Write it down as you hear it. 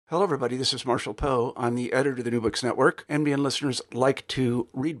Hello, everybody. This is Marshall Poe. I'm the editor of the New Books Network. NBN listeners like to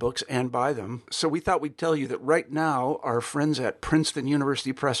read books and buy them. So we thought we'd tell you that right now, our friends at Princeton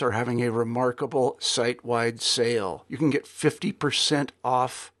University Press are having a remarkable site-wide sale. You can get 50%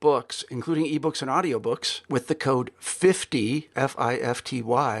 off books, including ebooks and audiobooks, with the code 50,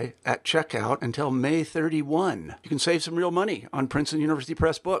 F-I-F-T-Y, at checkout until May 31. You can save some real money on Princeton University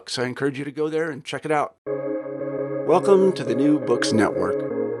Press books. I encourage you to go there and check it out. Welcome to the New Books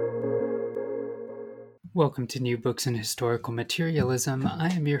Network. Welcome to New Books in Historical Materialism. I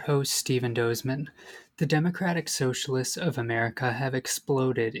am your host, Stephen Dozeman. The Democratic Socialists of America have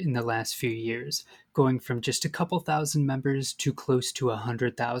exploded in the last few years, going from just a couple thousand members to close to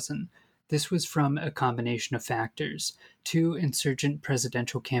 100,000. This was from a combination of factors: 2 insurgent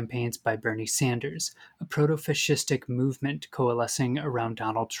presidential campaigns by Bernie Sanders, a proto-fascistic movement coalescing around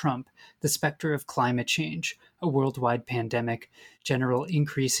Donald Trump, the specter of climate change, a worldwide pandemic, general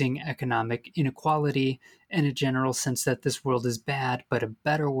increasing economic inequality, and a general sense that this world is bad, but a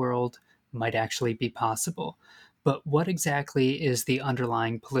better world might actually be possible. But what exactly is the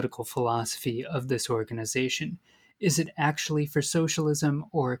underlying political philosophy of this organization? Is it actually for socialism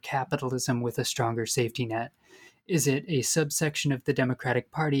or capitalism with a stronger safety net? Is it a subsection of the Democratic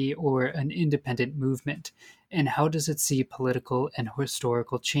Party or an independent movement? And how does it see political and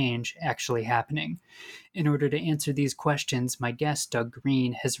historical change actually happening? In order to answer these questions, my guest, Doug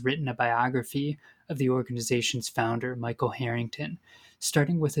Green, has written a biography of the organization's founder, Michael Harrington.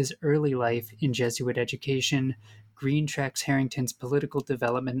 Starting with his early life in Jesuit education, Green tracks Harrington's political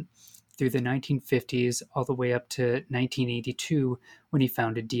development through the 1950s all the way up to 1982 when he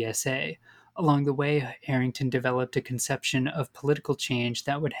founded DSA. Along the way, Harrington developed a conception of political change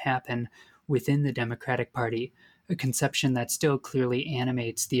that would happen within the Democratic Party, a conception that still clearly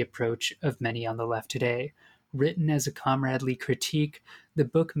animates the approach of many on the left today. Written as a comradely critique, the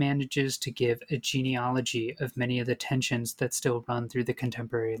book manages to give a genealogy of many of the tensions that still run through the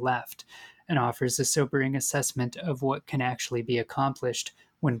contemporary left, and offers a sobering assessment of what can actually be accomplished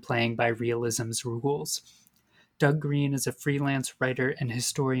when playing by realism's rules. Doug Green is a freelance writer and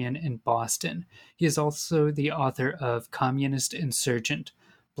historian in Boston. He is also the author of Communist Insurgent,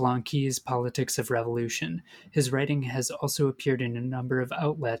 Blanqui's Politics of Revolution. His writing has also appeared in a number of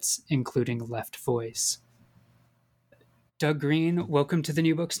outlets, including Left Voice. Doug Green, welcome to the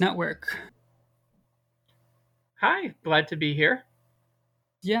New Books Network. Hi, glad to be here.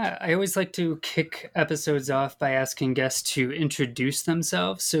 Yeah, I always like to kick episodes off by asking guests to introduce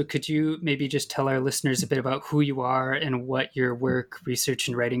themselves. So could you maybe just tell our listeners a bit about who you are and what your work, research,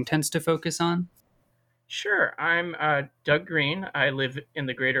 and writing tends to focus on? Sure, I'm Doug Green. I live in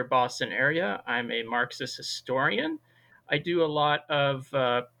the greater Boston area. I'm a Marxist historian. I do a lot of,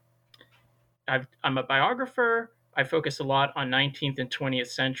 I'm a biographer. I focus a lot on 19th and 20th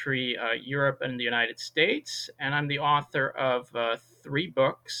century Europe and the United States. And I'm the author of 3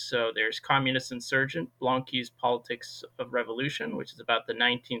 books. So there's Communist Insurgent, Blanqui's Politics of Revolution, which is about the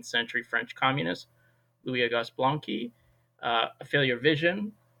 19th century French communist, Louis-Auguste Blanqui. A Failure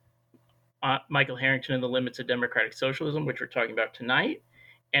Vision, Michael Harrington and the Limits of Democratic Socialism, which we're talking about tonight.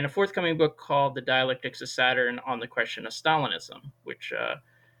 And a forthcoming book called The Dialectics of Saturn on the Question of Stalinism, which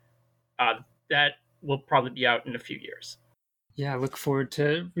that will probably be out in a few years. Yeah, I look forward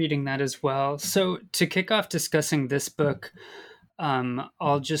to reading that as well. So to kick off discussing this book,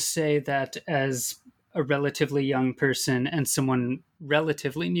 I'll just say that as a relatively young person and someone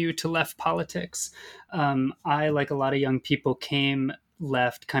relatively new to left politics, I, like a lot of young people, came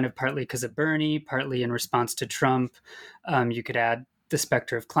left kind of partly because of Bernie, partly in response to Trump. You could add the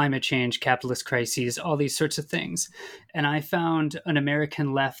specter of climate change, capitalist crises, all these sorts of things. And I found an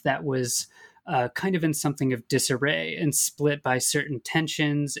American left that was kind of in something of disarray and split by certain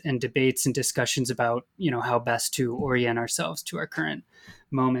tensions and debates and discussions about, how best to orient ourselves to our current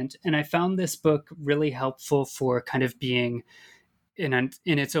moment. And I found this book really helpful for kind of being, in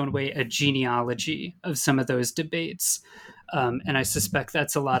its own way, a genealogy of some of those debates. And I suspect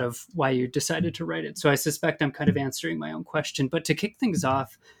that's a lot of why you decided to write it. So I suspect I'm kind of answering my own question. But to kick things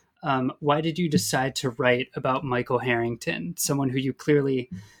off, why did you decide to write about Michael Harrington, someone who you clearly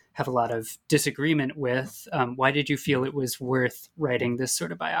have a lot of disagreement with? Why did you feel it was worth writing this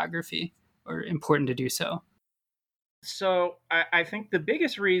sort of biography, or important to do so? So I think the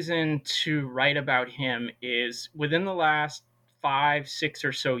biggest reason to write about him is within the last 5, 6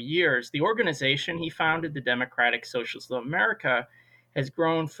 or so years, the organization he founded, the Democratic Socialists of America, has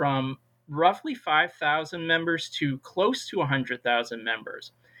grown from roughly 5,000 members to close to 100,000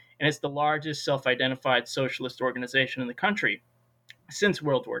 members. And it's the largest self-identified socialist organization in the country since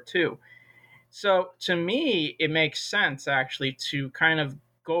World War II. So to me, it makes sense actually to kind of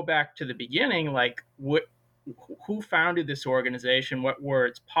go back to the beginning, like who founded this organization? What were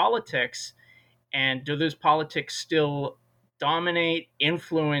its politics? And do those politics still dominate,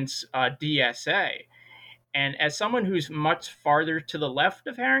 influence DSA? And as someone who's much farther to the left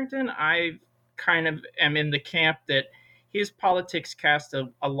of Harrington, I kind of am in the camp that his politics cast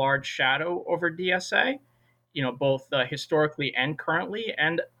a large shadow over DSA, both historically and currently.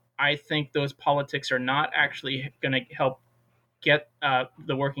 And I think those politics are not actually going to help get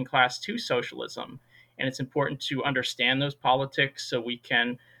the working class to socialism. And it's important to understand those politics so we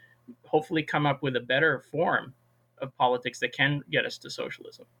can hopefully come up with a better form of politics that can get us to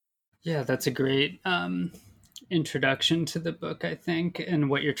socialism. Yeah, that's a great introduction to the book, I think, and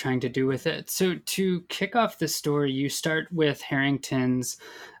what you're trying to do with it. So to kick off the story, you start with Harrington's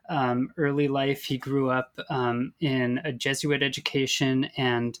early life. He grew up in a Jesuit education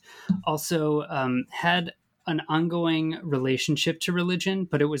and also had an ongoing relationship to religion,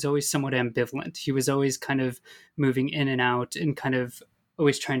 but it was always somewhat ambivalent. He was always kind of moving in and out and kind of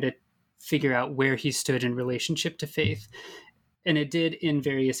always trying to figure out where he stood in relationship to faith. And it did, in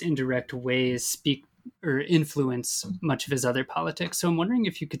various indirect ways, speak or influence much of his other politics. So I'm wondering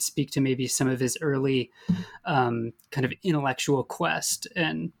if you could speak to maybe some of his early kind of intellectual quest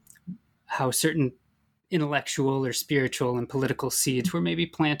and how certain intellectual or spiritual and political seeds were maybe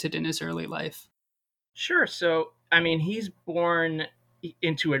planted in his early life. Sure. So, I mean, he's born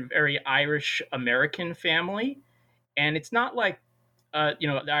into a very Irish American family, and it's not like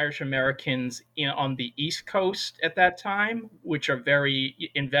the Irish Americans on the East Coast at that time, which are very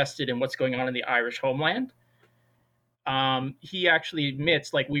invested in what's going on in the Irish homeland. He actually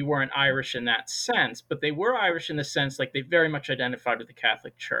admits, like, we weren't Irish in that sense, but they were Irish in the sense, like, they very much identified with the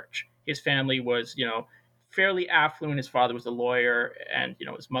Catholic Church. His family was, fairly affluent. His father was a lawyer, and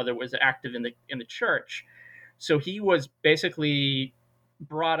his mother was active in the church. So he was basically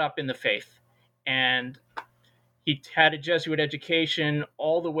brought up in the faith, and he had a Jesuit education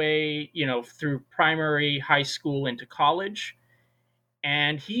all the way, through primary, high school, into college.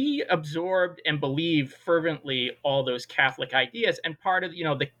 And he absorbed and believed fervently all those Catholic ideas. And part of,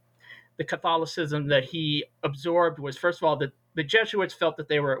 the Catholicism that he absorbed was, first of all, that the Jesuits felt that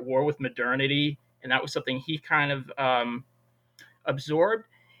they were at war with modernity. And that was something he kind of absorbed.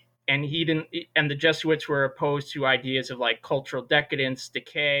 And the Jesuits were opposed to ideas of like cultural decadence,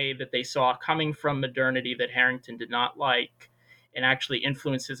 decay that they saw coming from modernity that Harrington did not like, and actually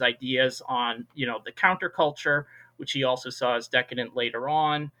influenced his ideas on, the counterculture, which he also saw as decadent later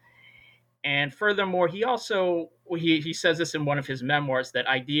on. And furthermore, he says this in one of his memoirs, that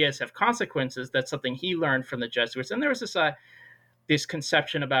ideas have consequences. That's something he learned from the Jesuits. And there was this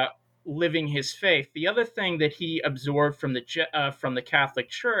conception about living his faith. The other thing that he absorbed from the Catholic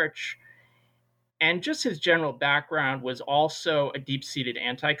Church, and just his general background, was also a deep-seated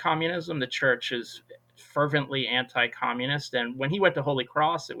anti-communism. The church is fervently anti-communist, and when he went to Holy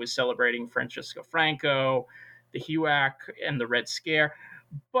Cross, it was celebrating Francisco Franco, the HUAC, and the Red Scare.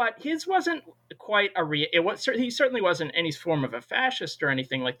 But his wasn't quite he certainly wasn't any form of a fascist or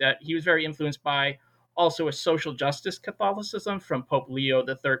anything like that. He was very influenced by also a social justice Catholicism from Pope Leo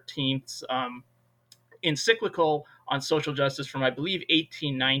XIII's encyclical on social justice from, I believe,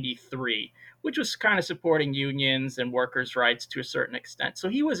 1893, which was kind of supporting unions and workers' rights to a certain extent. So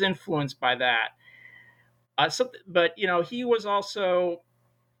he was influenced by that. But he was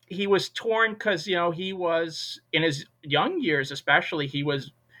torn because, he was, in his young years especially, he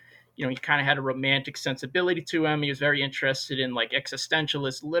was, he kind of had a romantic sensibility to him. He was very interested in like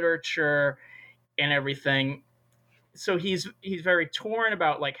existentialist literature and everything. So he's very torn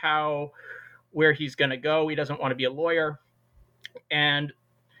about like where he's going to go. He doesn't want to be a lawyer. And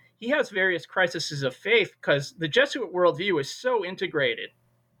he has various crises of faith because the Jesuit worldview is so integrated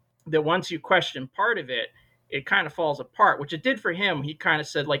that once you question part of it, it kind of falls apart, which it did for him. He kind of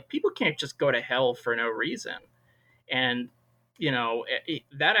said, like, people can't just go to hell for no reason. And,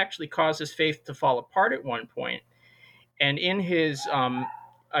 that actually caused his faith to fall apart at one point. And in his,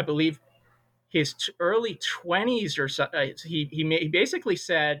 I believe, his early 20s or so, he basically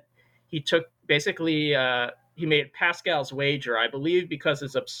said he made Pascal's wager, I believe, because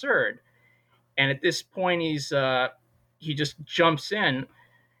it's absurd. And at this point, he just jumps in.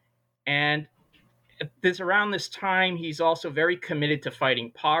 And around this time, he's also very committed to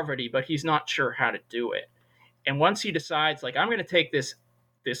fighting poverty, but he's not sure how to do it. And once he decides, like, I'm going to take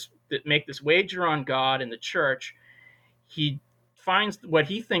make this wager on God and the church, he finds what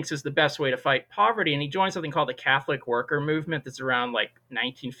he thinks is the best way to fight poverty, and he joins something called the Catholic Worker Movement that's around like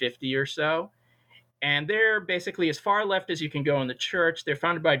 1950 or so. And they're basically as far left as you can go in the church. They're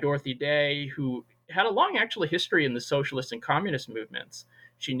founded by Dorothy Day, who had a long, actually, history in the socialist and communist movements.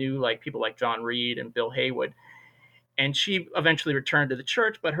 She knew like people like John Reed and Bill Haywood. And she eventually returned to the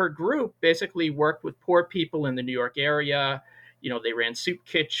church, but her group basically worked with poor people in the New York area. They ran soup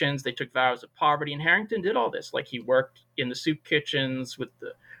kitchens, they took vows of poverty, and Harrington did all this. Like, he worked in the soup kitchens with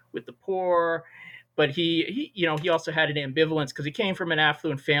the poor, but he also had an ambivalence because he came from an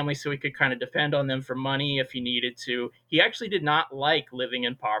affluent family, so he could kind of depend on them for money if he needed to. He actually did not like living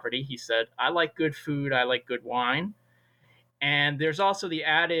in poverty. He said, "I like good food, I like good wine." And there's also the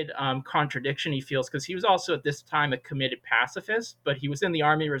added contradiction he feels, because he was also at this time a committed pacifist, but he was in the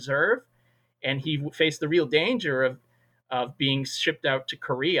Army Reserve, and he faced the real danger of being shipped out to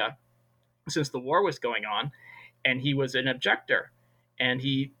Korea since the war was going on, and he was an objector. And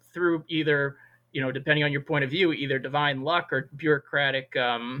he, through either, depending on your point of view, either divine luck or bureaucratic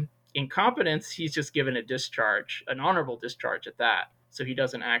incompetence, he's just given a discharge, an honorable discharge at that. So he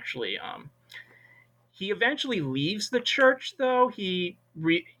doesn't actually... He eventually leaves the church, though. He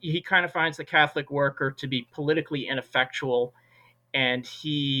kind of finds the Catholic worker to be politically ineffectual, and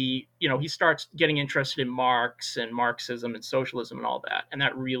he starts getting interested in Marx and Marxism and socialism and all that, and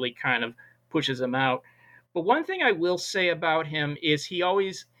that really kind of pushes him out. But one thing I will say about him is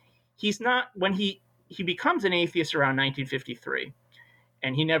he's not, when he becomes an atheist around 1953,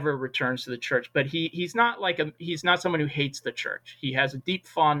 and he never returns to the church. But he's not someone who hates the church. He has a deep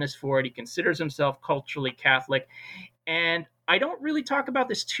fondness for it. He considers himself culturally Catholic. And I don't really talk about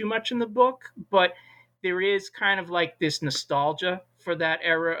this too much in the book, but there is kind of like this nostalgia for that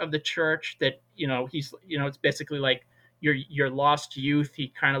era of the church that, it's basically like your lost youth. He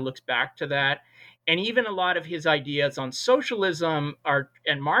kind of looks back to that. And even a lot of his ideas on socialism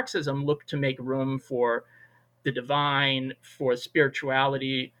and Marxism look to make room for the divine, for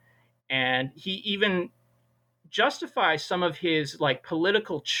spirituality. And he even justifies some of his like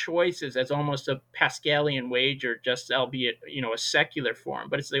political choices as almost a Pascalian wager, just albeit a secular form.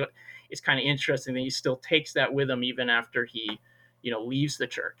 But it's kind of interesting that he still takes that with him even after he leaves the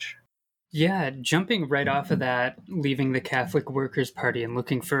church. Yeah, jumping right off of that, leaving the Catholic Workers' Party and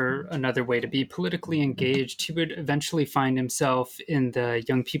looking for another way to be politically engaged, he would eventually find himself in the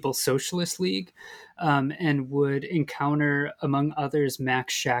Young People's Socialist League, and would encounter, among others,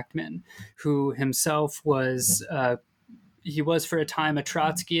 Max Shachtman, who himself was for a time a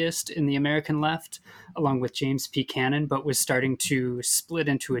Trotskyist in the American left, along with James P. Cannon, but was starting to split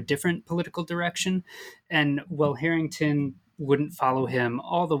into a different political direction. And while Harrington wouldn't follow him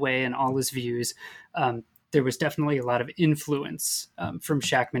all the way and all his views, there was definitely a lot of influence from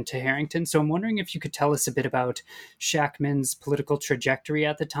Shachtman to Harrington. So I'm wondering if you could tell us a bit about Shachtman's political trajectory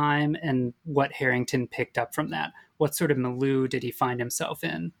at the time and what Harrington picked up from that. What sort of milieu did he find himself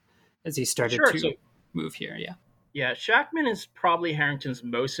in as he started to move here? Yeah, Shachtman is probably Harrington's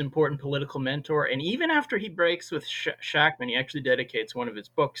most important political mentor. And even after he breaks with Shachtman, he actually dedicates one of his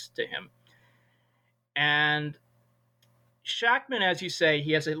books to him. And Shachtman, as you say,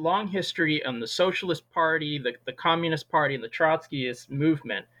 he has a long history on the Socialist Party, the Communist Party, and the Trotskyist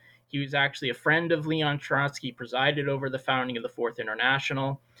movement. He was actually a friend of Leon Trotsky, presided over the founding of the Fourth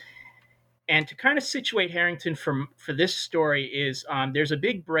International. And to kind of situate Harrington for this story is there's a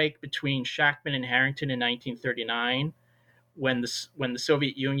big break between Shachtman and Harrington in 1939 when the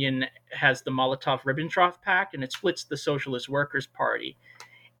Soviet Union has the Molotov-Ribbentrop Pact, and it splits the Socialist Workers' Party.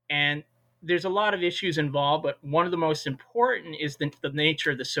 And there's a lot of issues involved, but one of the most important is the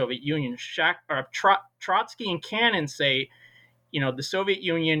nature of the Soviet Union. Trotsky and Cannon say, the Soviet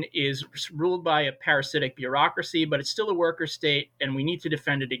Union is ruled by a parasitic bureaucracy, but it's still a worker state, and we need to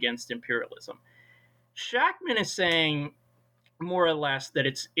defend it against imperialism. Shachtman is saying, more or less, that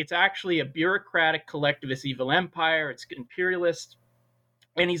it's actually a bureaucratic collectivist evil empire. It's imperialist,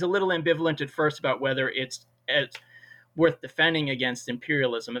 and he's a little ambivalent at first about whether it's worth defending against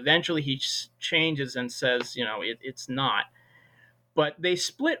imperialism. Eventually he changes and says, it's not. But they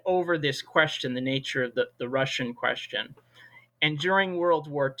split over this question, the nature of the Russian question. And during World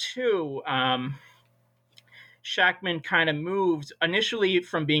War II, Shachtman kind of moved initially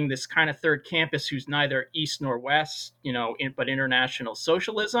from being this kind of third campus who's neither East nor West, but international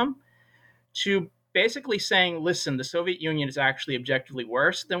socialism, to basically saying, listen, the Soviet Union is actually objectively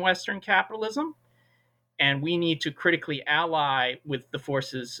worse than Western capitalism. And we need to critically ally with the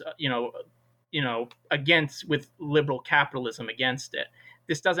forces, with liberal capitalism against it.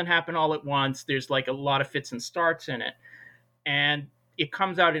 This doesn't happen all at once. There's like a lot of fits and starts in it. And it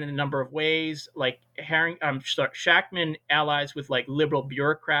comes out in a number of ways. Like Shachtman allies with like liberal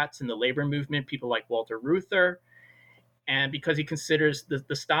bureaucrats in the labor movement, people like Walter Reuther. And because he considers the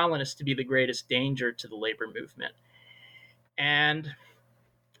Stalinists to be the greatest danger to the labor movement. And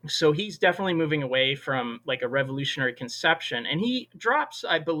So he's definitely moving away from like a revolutionary conception. And he drops,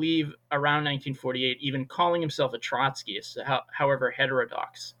 I believe, around 1948, even calling himself a Trotskyist, however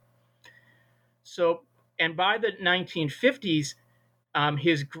heterodox. So, and by the 1950s,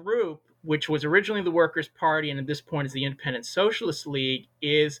 his group, which was originally the Workers' Party and at this point is the Independent Socialist League,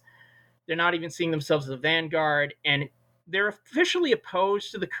 they're not even seeing themselves as a vanguard, and they're officially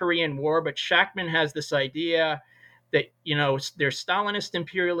opposed to the Korean War. But Shachtman has this idea that, there's Stalinist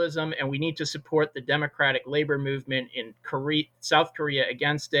imperialism and we need to support the democratic labor movement in South Korea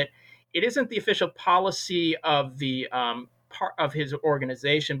against it. It isn't the official policy of the part of his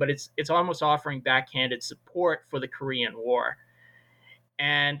organization, but it's almost offering backhanded support for the Korean War.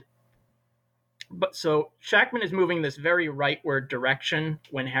 But so Shachtman is moving this very rightward direction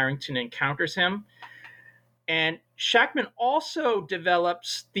when Harrington encounters him. And Shachtman also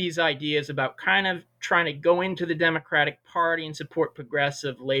develops these ideas about kind of trying to go into the Democratic Party and support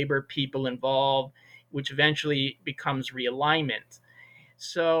progressive labor people involved, which eventually becomes realignment.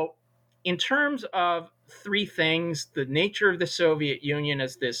 So in terms of three things: the nature of the Soviet Union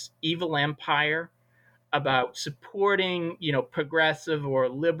as this evil empire, about supporting, progressive or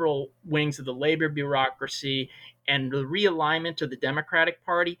liberal wings of the labor bureaucracy, and the realignment of the Democratic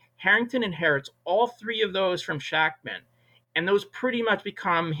Party. Harrington inherits all three of those from Shachtman, and those pretty much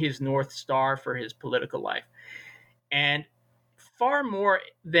become his North Star for his political life. And far more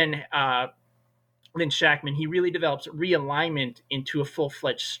than Shachtman, he really develops realignment into a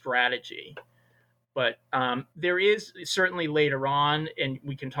full-fledged strategy. But there is certainly later on, and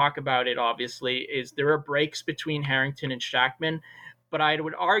we can talk about it obviously, there are breaks between Harrington and Shachtman, but I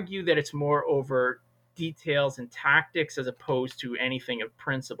would argue that it's more over details and tactics as opposed to anything of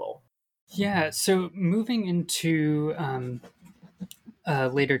principle. Yeah, so moving into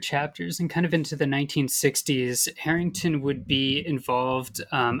later chapters and kind of into the 1960s, Harrington would be involved,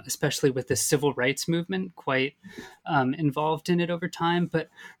 especially with the civil rights movement, quite involved in it over time. But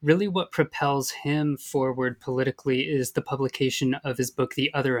really what propels him forward politically is the publication of his book,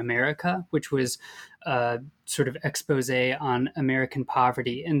 The Other America, which was a sort of expose on American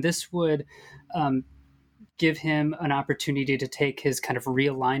poverty. And this would give him an opportunity to take his kind of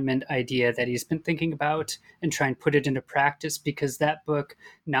realignment idea that he's been thinking about and try and put it into practice, because that book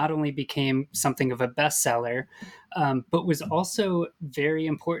not only became something of a bestseller, but was also very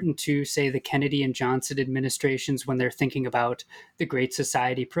important to, say, the Kennedy and Johnson administrations when they're thinking about the Great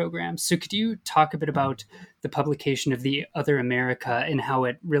Society program. So could you talk a bit about the publication of The Other America and how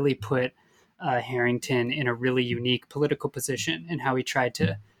it really put Harrington in a really unique political position and how he tried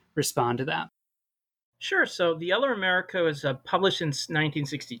to respond to that? Sure. So The Other America was published in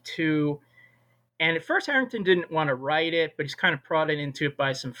 1962. And at first, Harrington didn't want to write it, but he's kind of prodded into it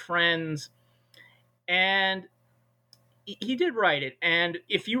by some friends. And he did write it. And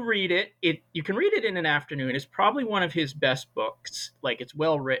if you read it, you can read it in an afternoon. It's probably one of his best books. Like, it's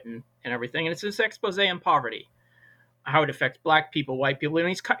well written and everything. And it's this expose on poverty, how it affects Black people, white people.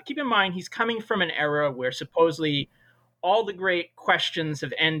 And keep in mind, he's coming from an era where supposedly all the great questions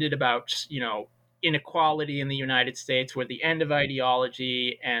have ended about, inequality in the United States. We're at the end of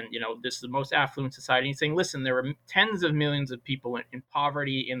ideology, and this is the most affluent society. He's saying, listen, there are tens of millions of people in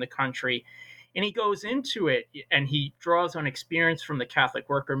poverty in the country. And he goes into it and he draws on experience from the Catholic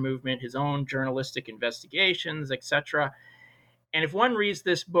worker movement, his own journalistic investigations, etc. And if one reads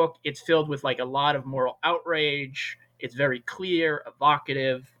this book, it's filled with like a lot of moral outrage. It's very clear,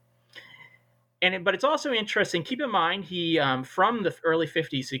 evocative. But it's also interesting. Keep in mind, he from the early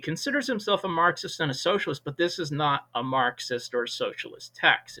 50s, he considers himself a Marxist and a socialist, but this is not a Marxist or socialist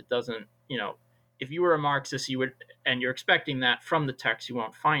text. It doesn't, if you were a Marxist, you would, and you're expecting that from the text, you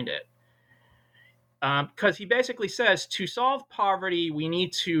won't find it. Because he basically says, to solve poverty, we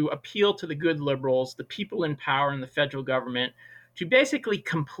need to appeal to the good liberals, the people in power in the federal government, to basically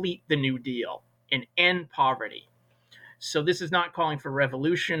complete the New Deal and end poverty. So this is not calling for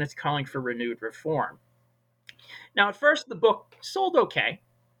revolution, it's calling for renewed reform. Now, at first, the book sold okay,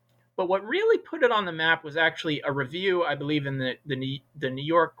 but what really put it on the map was actually a review, I believe, in the New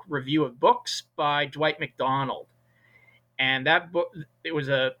York Review of Books by Dwight MacDonald. And that book,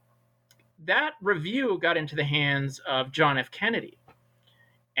 that review got into the hands of John F. Kennedy,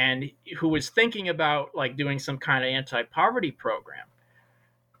 and who was thinking about like doing some kind of anti-poverty program.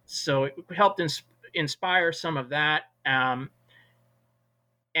 So it helped inspire some of that.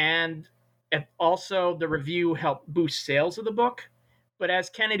 And also the review helped boost sales of the book. But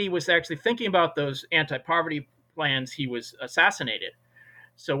as Kennedy was actually thinking about those anti-poverty plans, he was assassinated.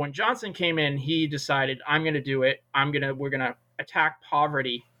 So when Johnson came in, he decided, I'm going to do it. We're going to attack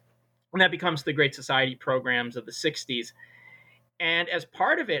poverty. And that becomes the Great Society programs of the 60s. And as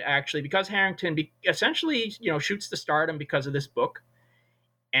part of it, actually, because Harrington essentially, shoots to stardom because of this book,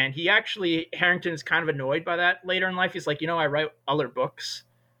 and Harrington is kind of annoyed by that later in life. He's like, I write other books,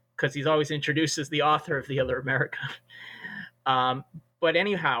 because he's always introduced as the author of The Other America. But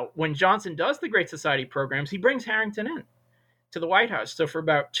anyhow, when Johnson does the Great Society programs, he brings Harrington in to the White House. So for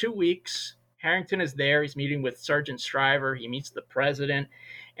about 2 weeks, Harrington is there. He's meeting with Sergeant Shriver. He meets the president.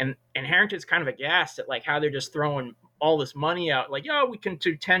 And Harrington's kind of aghast at like how they're just throwing all this money out. Like, we can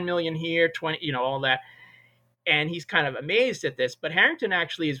do 10 million here, 20, all that. And he's kind of amazed at this. But Harrington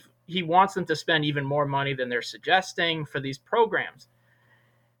actually he wants them to spend even more money than they're suggesting for these programs.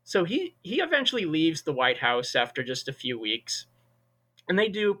 So he eventually leaves the White House after just a few weeks. And they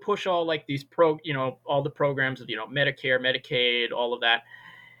do push all like these all the programs of, Medicare, Medicaid, all of that.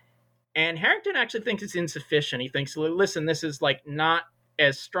 And Harrington actually thinks it's insufficient. He thinks, listen, this is like not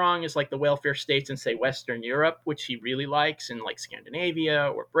as strong as like the welfare states in, say, Western Europe, which he really likes, in like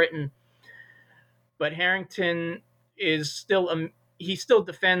Scandinavia or Britain. But Harrington is he still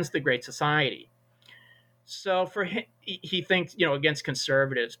defends the Great Society. So for him, he thinks, against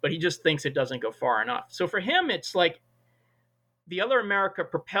conservatives, but he just thinks it doesn't go far enough. So for him, it's like The Other America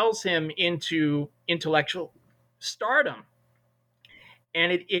propels him into intellectual stardom.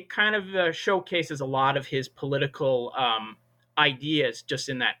 And it kind of showcases a lot of his political ideas just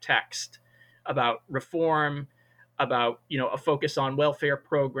in that text about reform, about, a focus on welfare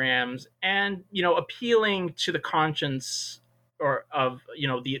programs, and, appealing to the conscience of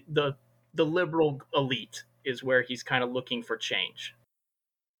the liberal elite is where he's kind of looking for change.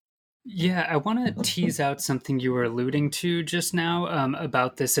 Yeah, I want to tease out something you were alluding to just now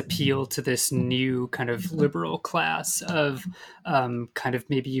about this appeal to this new kind of liberal class of kind of,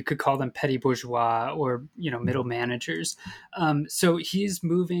 maybe you could call them petty bourgeois or, middle managers. So he's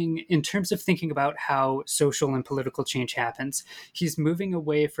moving, in terms of thinking about how social and political change happens, he's moving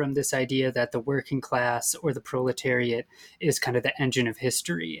away from this idea that the working class or the proletariat is kind of the engine of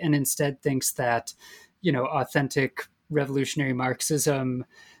history, and instead thinks that, authentic revolutionary Marxism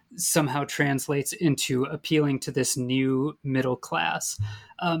somehow translates into appealing to this new middle class.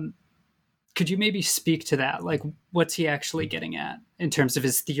 Could you maybe speak to that? Like, what's he actually getting at in terms of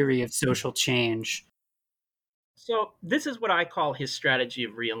his theory of social change? So this is what I call his strategy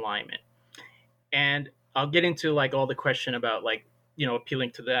of realignment. And I'll get into like all the question about like,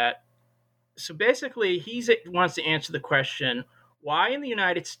 appealing to that. So basically he wants to answer the question, why in the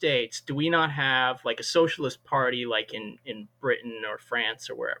United States do we not have like a socialist party like in Britain or France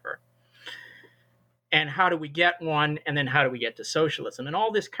or wherever? And how do we get one? And then how do we get to socialism? And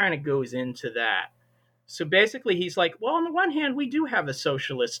all this kind of goes into that. So basically he's like, well, on the one hand, we do have a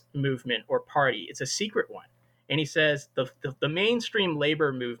socialist movement or party. It's a secret one. And he says the mainstream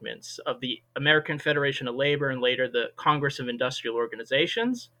labor movements of the American Federation of Labor and later the Congress of Industrial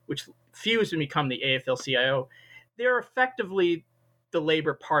Organizations, which fused and become the AFL-CIO, they're effectively the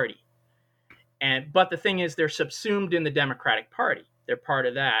Labor Party. But the thing is, they're subsumed in the Democratic Party. They're part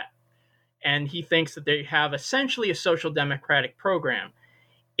of that. And he thinks that they have essentially a social democratic program.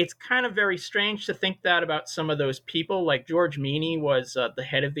 It's kind of very strange to think that about some of those people. Like George Meany was the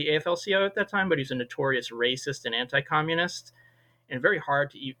head of the AFL-CIO at that time, but he's a notorious racist and anti-communist. And very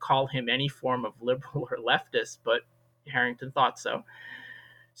hard to call him any form of liberal or leftist, but Harrington thought so.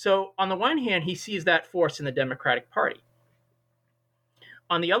 So on the one hand, he sees that force in the Democratic Party.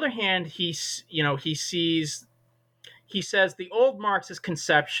 On the other hand, he says the old Marxist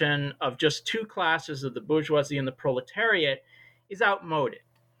conception of just two classes of the bourgeoisie and the proletariat is outmoded,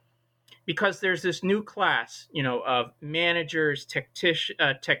 because there's this new class, of managers,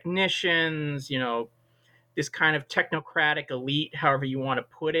 technicians, this kind of technocratic elite, however you want to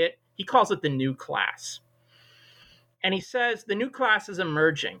put it. He calls it the new class. And he says the new class is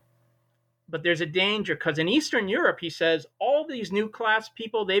emerging. But there's a danger, because in Eastern Europe, he says, all these new class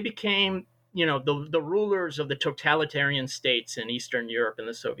people, they became, the rulers of the totalitarian states in Eastern Europe and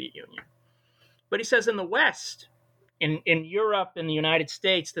the Soviet Union. But he says in the West, in Europe and the United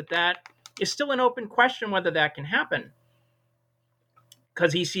States, that is still an open question whether that can happen.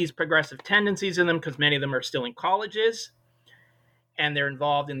 Because he sees progressive tendencies in them, because many of them are still in colleges, and they're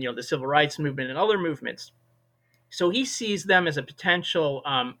involved in, the civil rights movement and other movements. So he sees them as a potential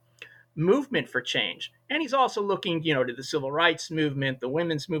movement for change. And he's also looking, to the civil rights movement, the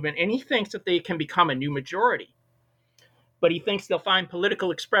women's movement, and he thinks that they can become a new majority. But he thinks they'll find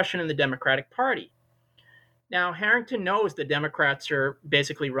political expression in the Democratic Party. Now, Harrington knows the Democrats are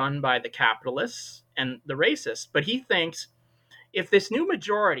basically run by the capitalists and the racists, but he thinks if this new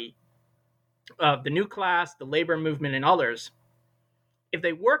majority of the new class, the labor movement, and others if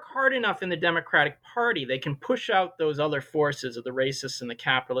they work hard enough in the Democratic Party, they can push out those other forces of the racists and the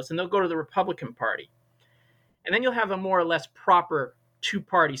capitalists, and they'll go to the Republican Party. And then you'll have a more or less proper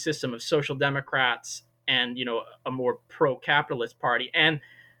two-party system of social democrats and, a more pro-capitalist party. And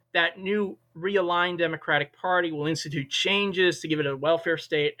that new realigned Democratic Party will institute changes to give it a welfare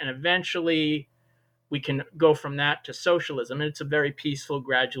state, and eventually we can go from that to socialism. And it's a very peaceful,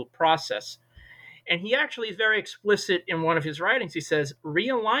 gradual process. And he actually is very explicit in one of his writings. He says,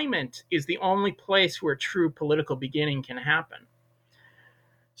 realignment is the only place where true political beginning can happen.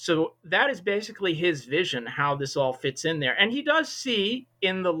 So that is basically his vision, how this all fits in there. And he does see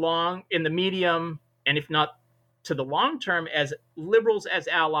in the medium, and if not to the long term, as liberals as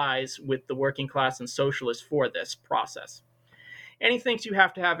allies with the working class and socialists for this process. And he thinks you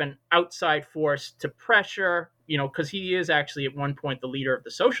have to have an outside force to pressure, because he is actually at one point the leader of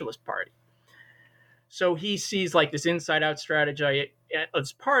the Socialist Party. So he sees like this inside-out strategy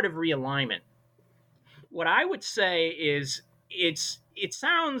as part of realignment. What I would say is it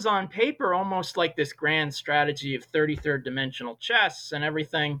sounds on paper almost like this grand strategy of 33rd dimensional chess and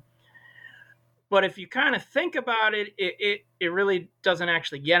everything. But if you kind of think about it, it really doesn't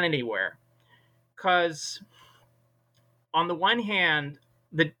actually get anywhere. Because on the one hand,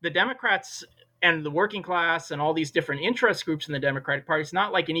 the Democrats and the working class and all these different interest groups in the Democratic Party, it's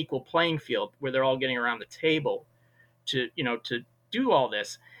not like an equal playing field where they're all getting around the table to do all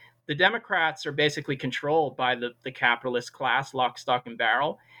this. The Democrats are basically controlled by the capitalist class, lock, stock, and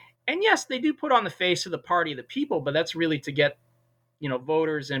barrel. And yes, they do put on the face of the party of the people, but that's really to get,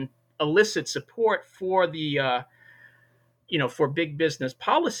 voters and elicit support for the, for big business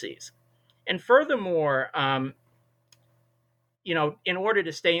policies. And furthermore, in order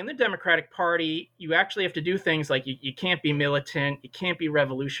to stay in the Democratic Party, you actually have to do things like you can't be militant, you can't be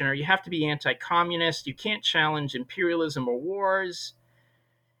revolutionary, you have to be anti-communist, you can't challenge imperialism or wars,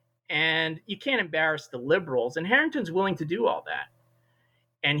 and you can't embarrass the liberals. And Harrington's willing to do all that.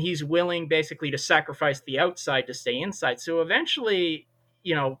 And he's willing basically to sacrifice the outside to stay inside. So eventually,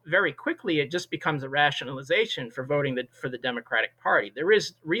 very quickly, it just becomes a rationalization for voting for the Democratic Party.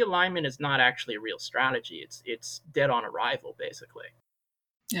 Realignment is not actually a real strategy. It's dead on arrival, basically.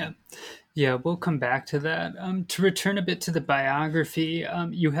 Yeah, we'll come back to that. To return a bit to the biography,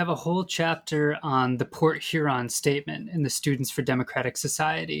 you have a whole chapter on the Port Huron Statement in the Students for Democratic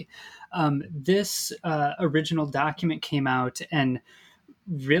Society. This original document came out and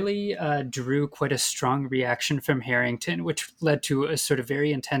really drew quite a strong reaction from Harrington, which led to a sort of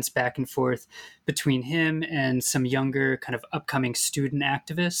very intense back and forth between him and some younger kind of upcoming student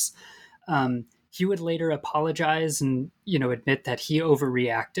activists. He would later apologize and, admit that he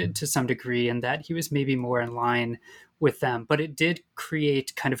overreacted to some degree and that he was maybe more in line with them. But it did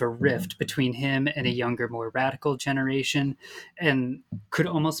create kind of a rift between him and a younger, more radical generation, and could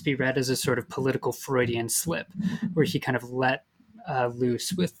almost be read as a sort of political Freudian slip, where he kind of let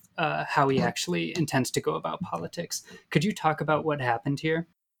loose with how he actually intends to go about politics. Could you talk about what happened here?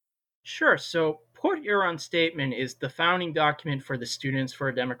 Sure. So Port Huron Statement is the founding document for the Students for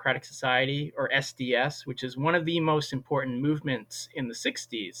a Democratic Society, or SDS, which is one of the most important movements in the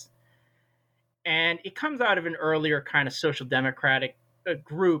 60s. And it comes out of an earlier kind of social democratic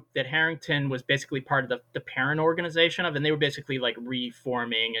group that Harrington was basically part of the parent organization of, and they were basically like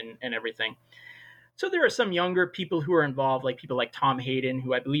reforming and everything. So there are some younger people who are involved, like people like Tom Hayden,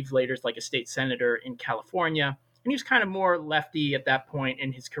 who I believe later is like a state senator in California. And he was kind of more lefty at that point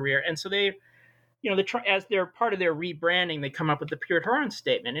in his career. And so they, as they're part of their rebranding, they come up with the Port Huron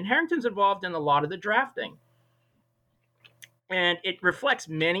Statement. And Harrington's involved in a lot of the drafting. And it reflects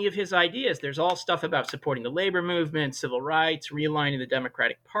many of his ideas. There's all stuff about supporting the labor movement, civil rights, realigning the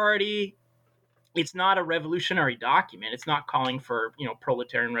Democratic Party. It's not a revolutionary document. It's not calling for,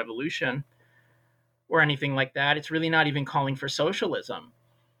 proletarian revolution or anything like that. It's really not even calling for socialism.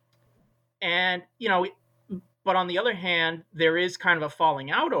 And, but on the other hand, there is kind of a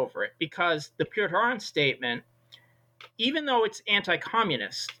falling out over it, because the Port Huron Statement, even though it's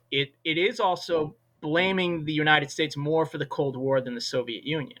anti-communist, it is also blaming the United States more for the Cold War than the Soviet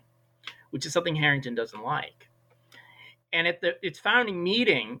Union, which is something Harrington doesn't like. And at its founding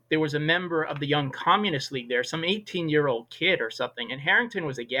meeting, there was a member of the Young Communist League there, some 18-year-old kid or something, and Harrington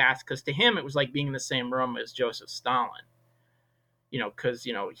was aghast because to him it was like being in the same room as Joseph Stalin, because,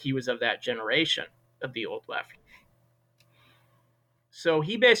 he was of that generation of the old left. So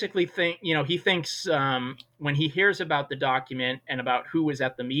he basically thinks when he hears about the document and about who was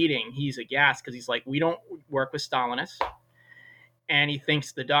at the meeting, he's aghast because he's like, we don't work with Stalinists. And he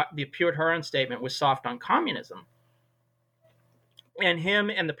thinks the Port Huron Statement was soft on communism. And him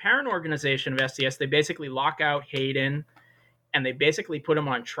and the parent organization of SDS, they basically lock out Hayden and they basically put him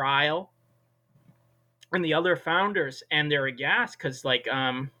on trial. And the other founders, and they're aghast because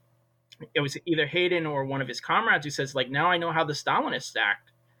it was either Hayden or one of his comrades who says, like, now I know how the Stalinists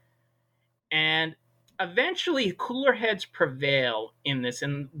act. And eventually cooler heads prevail in this,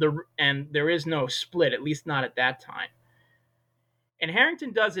 and there is no split, at least not at that time. And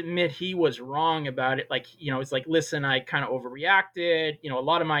Harrington does admit he was wrong about it. Like, it's like, listen, I kind of overreacted. A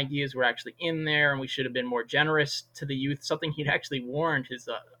lot of my ideas were actually in there, and we should have been more generous to the youth, something he'd actually warned his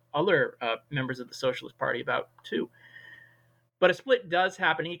other members of the Socialist Party about too. But a split does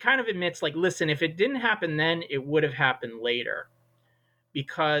happen. He kind of admits, like, listen, if it didn't happen then, it would have happened later.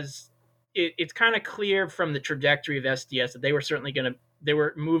 Because it's kind of clear from the trajectory of SDS that they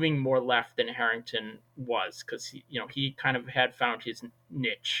were moving more left than Harrington was, because he kind of had found his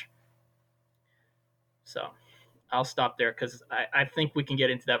niche. So I'll stop there because I think we can get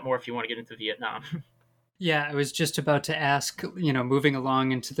into that more if you want to get into Vietnam. Yeah, I was just about to ask, moving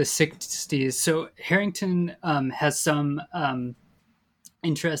along into the 60s. So Harrington has some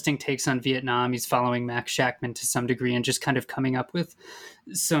interesting takes on Vietnam. He's following Max Shachtman to some degree and just kind of coming up with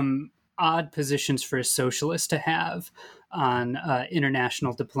some odd positions for a socialist to have on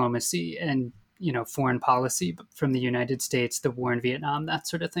international diplomacy and, foreign policy from the United States, the war in Vietnam, that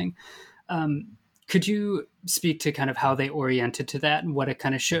sort of thing. Could you speak to kind of how they oriented to that and what it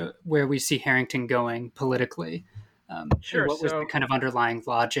kind of show where we see Harrington going politically? Sure. What was the kind of underlying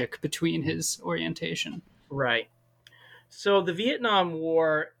logic between his orientation? Right. So the Vietnam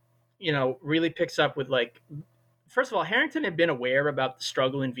War, really picks up with, like, first of all, Harrington had been aware about the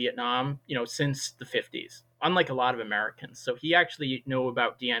struggle in Vietnam, since the 50s, unlike a lot of Americans. So he actually knew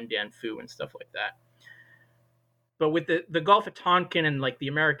about Dien Bien Phu and stuff like that. But with the Gulf of Tonkin and, like, the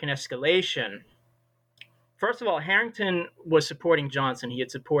American escalation, first of all, Harrington was supporting Johnson. He had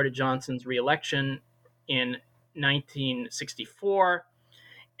supported Johnson's reelection in 1964,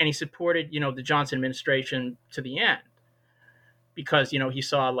 and he supported, the Johnson administration to the end. Because, he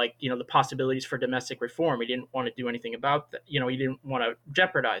saw, like, the possibilities for domestic reform. He didn't want to do anything about that. He didn't want to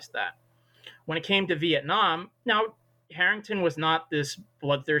jeopardize that. When it came to Vietnam, now, Harrington was not this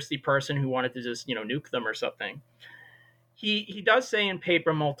bloodthirsty person who wanted to just, nuke them or something. He does say in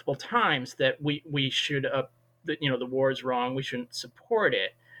paper multiple times that we should, the war is wrong. We shouldn't support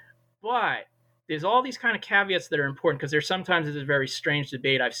it. But there's all these kind of caveats that are important, because there's sometimes a very strange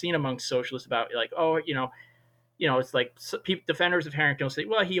debate I've seen among socialists about, like, it's like defenders of Harrington will say,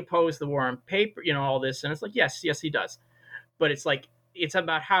 well, he opposed the war on paper, all this. And it's like, yes, he does. But it's like, it's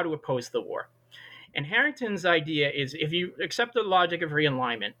about how to oppose the war. And Harrington's idea is, if you accept the logic of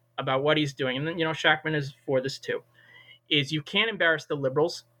realignment about what he's doing, and then, Shachtman is for this too, is you can't embarrass the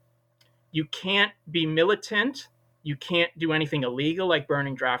liberals. You can't be militant. You can't do anything illegal like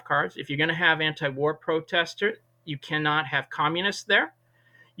burning draft cards. If you're going to have anti-war protesters, you cannot have communists there.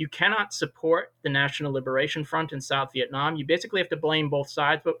 You cannot support the National Liberation Front in South Vietnam. You basically have to blame both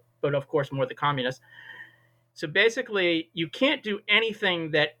sides, but of course more the communists. So basically, you can't do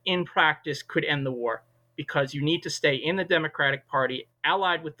anything that in practice could end the war, because you need to stay in the Democratic Party,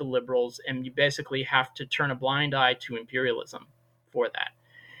 allied with the liberals, and you basically have to turn a blind eye to imperialism for that.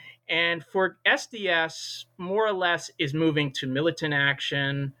 And for SDS, more or less, is moving to militant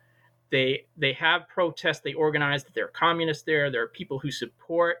action. They have protests. They organize. There are communists there. There are people who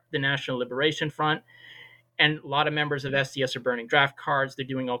support the National Liberation Front. And a lot of members of SDS are burning draft cards. They're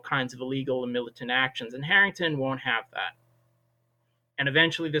doing all kinds of illegal and militant actions. And Harrington won't have that. And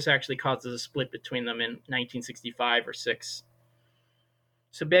eventually this actually causes a split between them in 1965 or 6.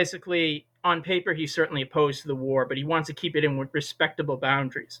 So basically, on paper, he's certainly opposed to the war, but he wants to keep it in respectable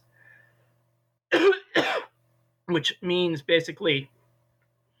boundaries. Which means basically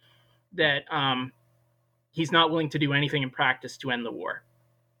that he's not willing to do anything in practice to end the war,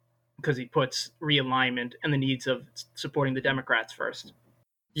 because he puts realignment and the needs of supporting the Democrats first.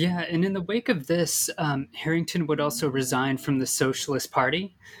 Yeah, and in the wake of this, Harrington would also resign from the Socialist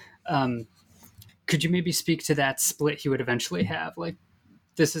Party. Could you maybe speak to that split he would eventually have? Like,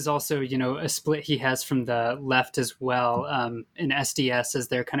 this is also, a split he has from the left as well, in SDS, as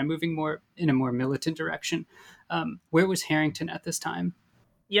they're kind of moving more in a more militant direction. Where was Harrington at this time?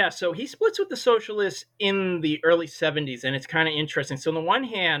 Yeah, so he splits with the socialists in the early 70s, and it's kind of interesting. So on the one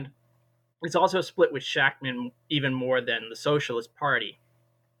hand, it's also a split with Shachtman even more than the Socialist Party.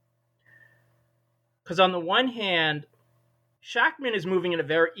 Because on the one hand, Shachtman is moving in a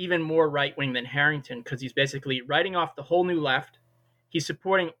very even more right-wing than Harrington, because he's basically writing off the whole new left. He's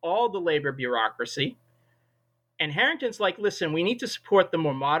supporting all the labor bureaucracy. And Harrington's like, listen, we need to support the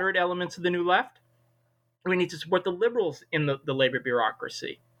more moderate elements of the new left. We need to support the liberals in the labor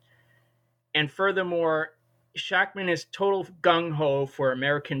bureaucracy. And furthermore, Shachtman is total gung-ho for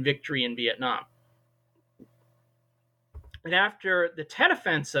American victory in Vietnam. And after the Tet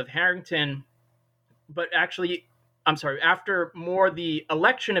Offensive, Harrington, after more the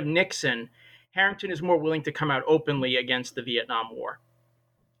election of Nixon, Harrington is more willing to come out openly against the Vietnam War.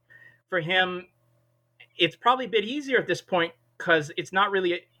 For him, it's probably a bit easier at this point because it's not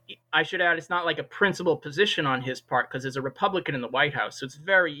really, I should add, it's not like a principled position on his part because there's a Republican in the White House. So it's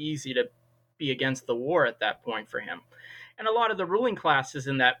very easy to be against the war at that point for him. And a lot of the ruling class is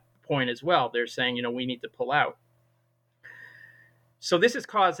in that point as well. They're saying, we need to pull out. So this is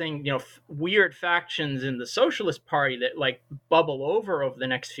causing, weird factions in the Socialist Party that like bubble over the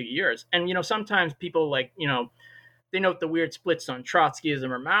next few years. And, sometimes people they note the weird splits on Trotskyism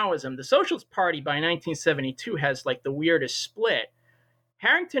or Maoism. The Socialist Party by 1972 has like the weirdest split.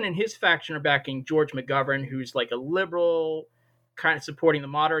 Harrington and his faction are backing George McGovern, who's like a liberal, kind of supporting the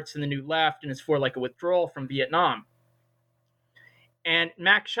moderates in the New Left, and is for like a withdrawal from Vietnam. And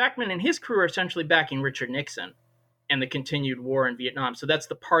Max Shachtman and his crew are essentially backing Richard Nixon and the continued war in Vietnam. So that's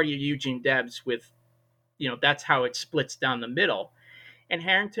the party of Eugene Debs with, that's how it splits down the middle. And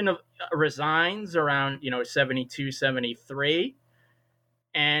Harrington resigns around, 72, 73.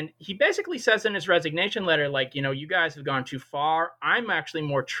 And he basically says in his resignation letter, like, you guys have gone too far. I'm actually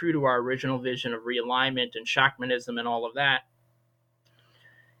more true to our original vision of realignment and Shachtmanism and all of that.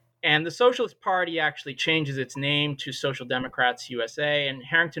 And the Socialist Party actually changes its name to Social Democrats USA, and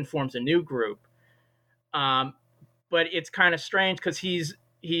Harrington forms a new group. But it's kind of strange because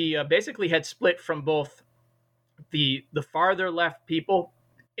he basically had split from both the farther left people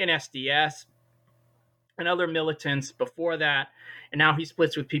in SDS and other militants before that, and now he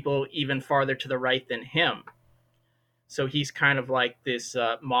splits with people even farther to the right than him. So he's kind of like this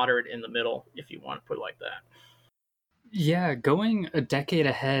moderate in the middle, if you want to put it like that. Yeah, going a decade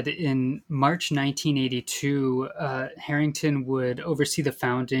ahead, in March 1982, Harrington would oversee the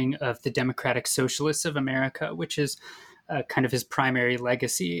founding of the Democratic Socialists of America, which is kind of his primary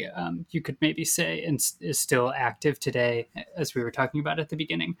legacy, you could maybe say, and is still active today, as we were talking about at the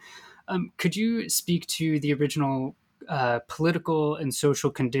beginning. Could you speak to the original political and social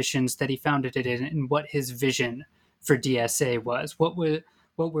conditions that he founded it in, and what his vision for DSA was? What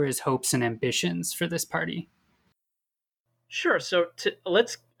were his hopes and ambitions for this party? Sure. So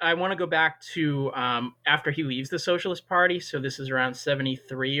I want to go back to after he leaves the Socialist Party. So this is around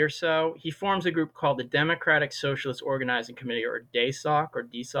 73 or so. He forms a group called the Democratic Socialist Organizing Committee, or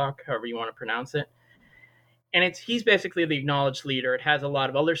DSOC, however you want to pronounce it. And he's basically the acknowledged leader. It has a lot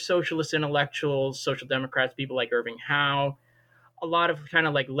of other socialist intellectuals, social democrats, people like Irving Howe, a lot of kind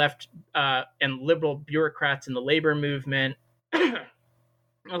of like left and liberal bureaucrats in the labor movement,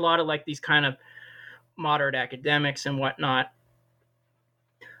 a lot of like these kind of moderate academics and whatnot.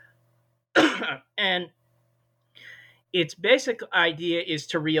 And its basic idea is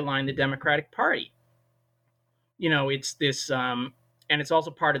to realign the Democratic Party. It's this, and it's also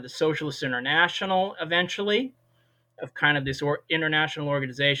part of the Socialist International eventually, of kind of this international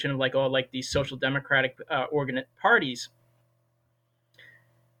organization of like all like these social democratic parties.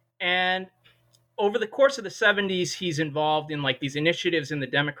 And over the course of the 70s, he's involved in like these initiatives in the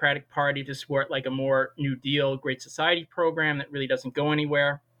Democratic Party to support like a more New Deal, Great Society program that really doesn't go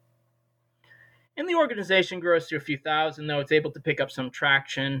anywhere. And the organization grows to a few thousand, though it's able to pick up some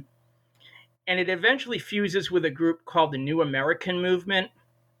traction. And it eventually fuses with a group called the New American Movement,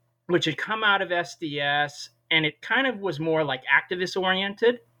 which had come out of SDS, and it kind of was more like activist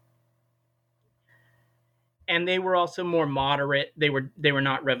oriented. And they were also more moderate. They were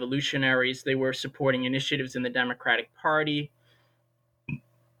not revolutionaries. They were supporting initiatives in the Democratic Party.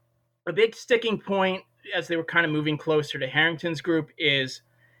 A big sticking point as they were kind of moving closer to Harrington's group is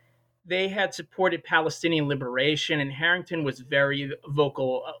they had supported Palestinian liberation, and Harrington was very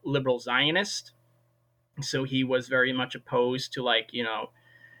vocal liberal Zionist. So he was very much opposed to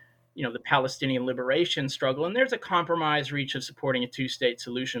the Palestinian liberation struggle. And there's a compromise reached of supporting a two-state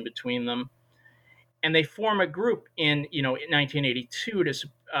solution between them. And they form a group in 1982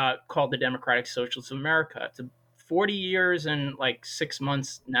 called the Democratic Socialists of America. It's 40 years and like 6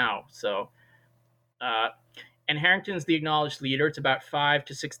 months now. So, and Harrington's the acknowledged leader. It's about 5,000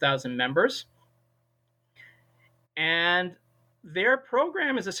 to 6,000 members. And their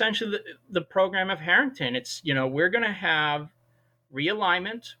program is essentially the program of Harrington. It's, we're going to have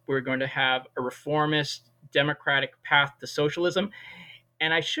realignment. We're going to have a reformist democratic path to socialism.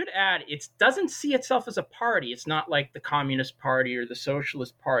 And I should add, it doesn't see itself as a party. It's not like the Communist Party or the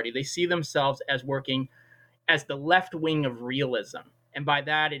Socialist Party. They see themselves as working as the left wing of realism. And by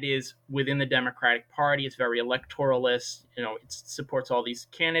that, it is within the Democratic Party. It's very electoralist. It supports all these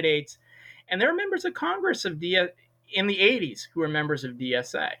candidates. And there are members of Congress in the 80s who were members of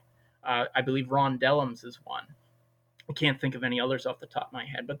DSA. I believe Ron Dellums is one. I can't think of any others off the top of my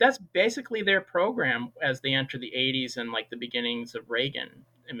head, but that's basically their program as they enter the 80s and like the beginnings of Reagan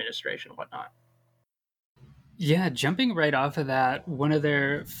administration and whatnot. Yeah, jumping right off of that, one of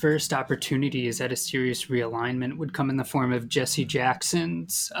their first opportunities at a serious realignment would come in the form of Jesse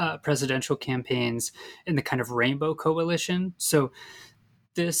Jackson's presidential campaigns in the kind of Rainbow Coalition. So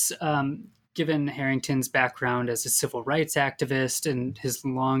this, given Harrington's background as a civil rights activist and his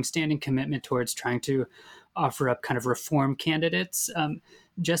long-standing commitment towards trying to offer up kind of reform candidates,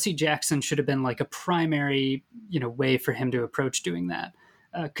 Jesse Jackson should have been like a primary, way for him to approach doing that.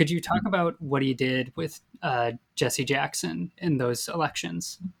 Could you talk about what he did with Jesse Jackson in those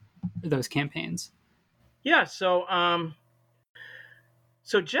elections, those campaigns? Yeah. So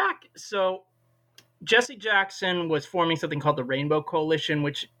Jesse Jackson was forming something called the Rainbow Coalition,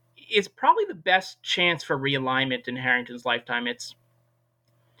 which is probably the best chance for realignment in Harrington's lifetime. It's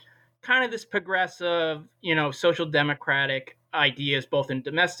kind of this progressive, social democratic ideas, both in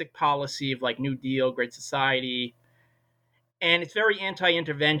domestic policy of like New Deal, Great Society. And it's very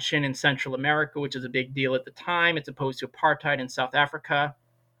anti-intervention in Central America, which is a big deal at the time. It's opposed to apartheid in South Africa.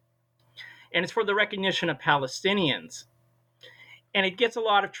 And it's for the recognition of Palestinians. And it gets a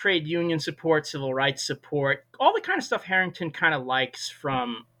lot of trade union support, civil rights support, all the kind of stuff Harrington kind of likes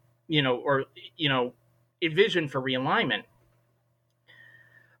from, envision for realignment.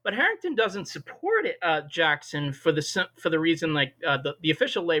 But Harrington doesn't support Jackson for the reason the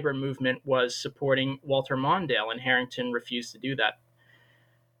official labor movement was supporting Walter Mondale, and Harrington refused to do that.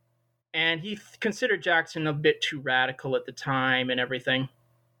 And he considered Jackson a bit too radical at the time and everything.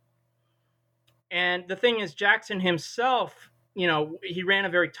 And the thing is, Jackson himself, he ran a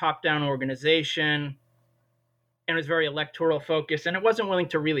very top-down organization and was very electoral focused, and it wasn't willing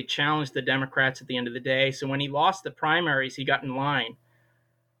to really challenge the Democrats at the end of the day. So when he lost the primaries, he got in line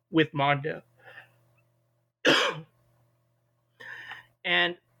with Mondale.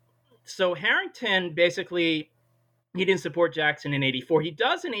 And so Harrington basically, he didn't support Jackson in 84. He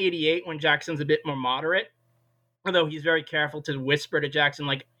does in 88 when Jackson's a bit more moderate, although he's very careful to whisper to Jackson,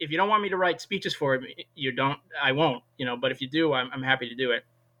 like, if you don't want me to write speeches for him, I won't, but if you do, I'm happy to do it.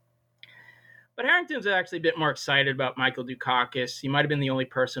 But Harrington's actually a bit more excited about Michael Dukakis. He might have been the only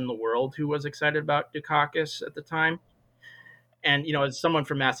person in the world who was excited about Dukakis at the time. And, as someone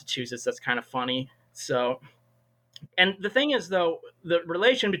from Massachusetts, that's kind of funny. So, and the thing is, though, the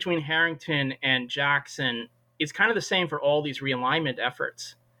relation between Harrington and Jackson is kind of the same for all these realignment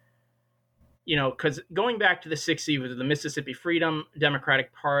efforts. Because going back to the 60s with the Mississippi Freedom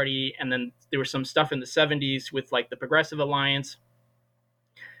Democratic Party, and then there was some stuff in the 70s with like the Progressive Alliance.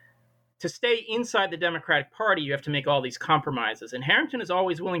 To stay inside the Democratic Party, you have to make all these compromises. And Harrington is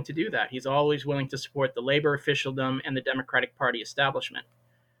always willing to do that. He's always willing to support the labor officialdom and the Democratic Party establishment.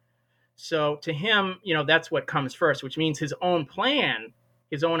 So to him, that's what comes first, which means his own plan,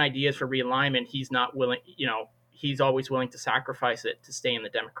 his own ideas for realignment, he's not willing, he's always willing to sacrifice it to stay in the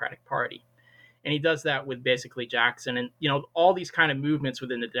Democratic Party. And he does that with basically Jackson. And, all these kind of movements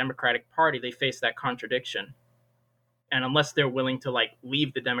within the Democratic Party, they face that contradiction. And unless they're willing to like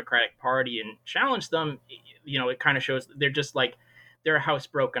leave the Democratic Party and challenge them, it kind of shows they're just like, they're a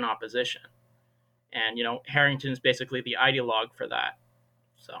housebroken opposition. And, Harrington's basically the ideologue for that.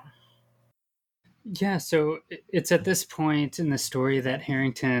 So. Yeah, so it's at this point in the story that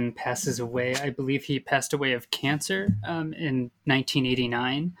Harrington passes away. I believe he passed away of cancer in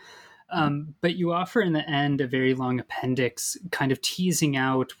 1989. But you offer in the end a very long appendix kind of teasing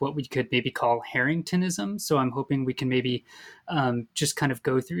out what we could maybe call Harringtonism. So I'm hoping we can maybe just kind of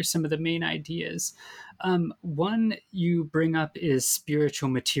go through some of the main ideas. One you bring up is spiritual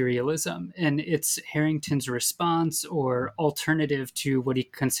materialism, and it's Harrington's response or alternative to what he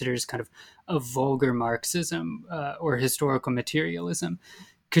considers kind of a vulgar Marxism or historical materialism.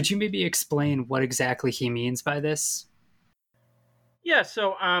 Could you maybe explain what exactly he means by this? Yeah,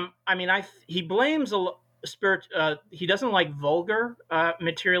 so he blames he doesn't like vulgar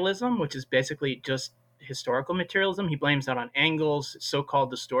materialism, which is basically just historical materialism. He blames that on Engels' so-called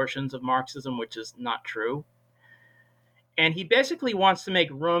distortions of Marxism, which is not true. And he basically wants to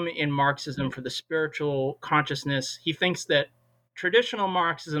make room in Marxism for the spiritual consciousness. He thinks that traditional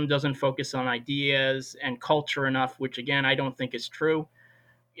Marxism doesn't focus on ideas and culture enough, which again, I don't think is true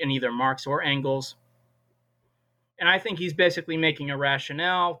in either Marx or Engels. And I think he's basically making a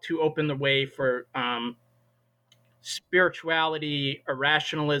rationale to open the way for spirituality,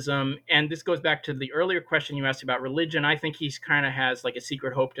 irrationalism. And this goes back to the earlier question you asked about religion. I think he's kind of has like a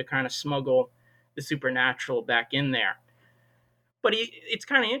secret hope to kind of smuggle the supernatural back in there. But it's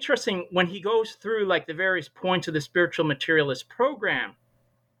kind of interesting when he goes through like the various points of the spiritual materialist program.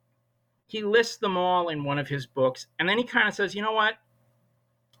 He lists them all in one of his books, and then he kind of says, you know what?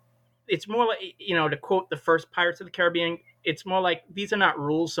 It's more like, to quote the first Pirates of the Caribbean, it's more like these are not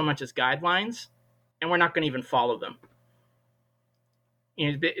rules so much as guidelines, and we're not going to even follow them.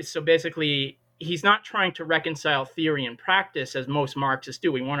 So basically, he's not trying to reconcile theory and practice as most Marxists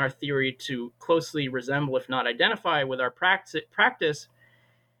do. We want our theory to closely resemble, if not identify, with our practice.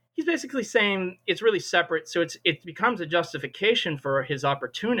 He's basically saying it's really separate, so it becomes a justification for his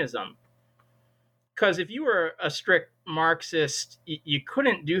opportunism. Because if you were a strict Marxist, you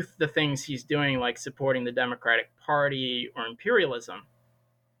couldn't do the things he's doing, like supporting the Democratic Party or imperialism.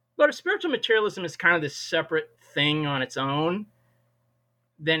 But if spiritual materialism is kind of this separate thing on its own,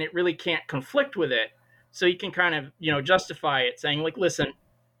 then it really can't conflict with it. So you can kind of, justify it, saying, like, listen,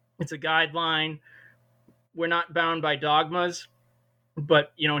 it's a guideline. We're not bound by dogmas.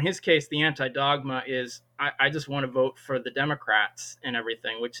 But, in his case, the anti-dogma is, I just want to vote for the Democrats and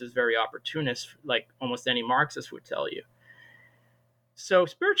everything, which is very opportunist, like almost any Marxist would tell you. So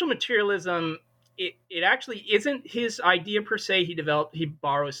spiritual materialism, it actually isn't his idea per se. He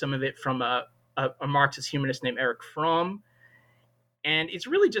borrows some of it from a Marxist humanist named Erich Fromm. And it's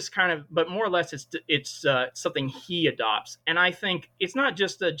really just kind of, but more or less, it's something he adopts. And I think it's not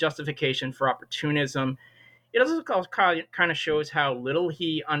just a justification for opportunism. It also kind of shows how little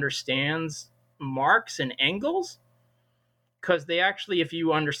he understands Marx and Engels, because they actually, if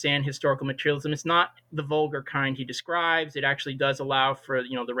you understand historical materialism, it's not the vulgar kind he describes. It actually does allow for,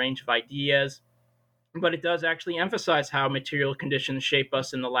 the range of ideas, but it does actually emphasize how material conditions shape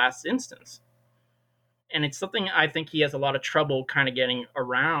us in the last instance. And it's something I think he has a lot of trouble kind of getting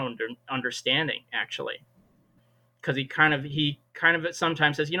around or understanding, actually. Because he kind of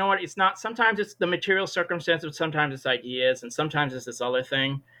sometimes says, you know what, it's not, sometimes it's the material circumstance, but sometimes it's ideas, and sometimes it's this other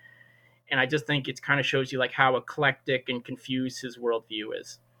thing. And I just think it kind of shows you like how eclectic and confused his worldview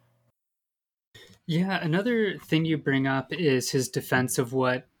is. Yeah, another thing you bring up is his defense of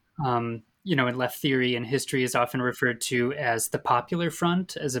what, in left theory and history is often referred to as the Popular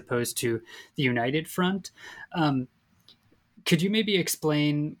Front as opposed to the United Front. Could you maybe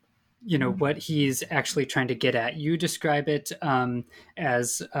explain what he's actually trying to get at? You describe it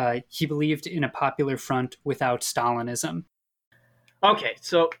as he believed in a popular front without Stalinism. Okay,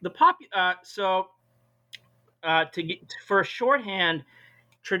 so for a shorthand,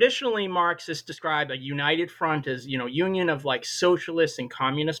 traditionally Marxists describe a united front as union of like socialist and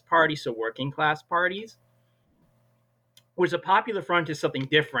communist parties, so working class parties. Whereas a popular front is something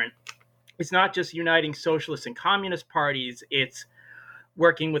different. It's not just uniting socialist and communist parties. It's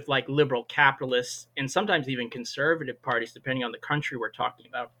working with like liberal capitalists and sometimes even conservative parties, depending on the country we're talking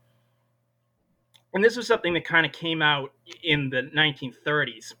about. And this was something that kind of came out in the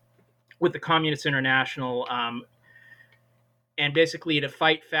 1930s with the Communist International. And basically, to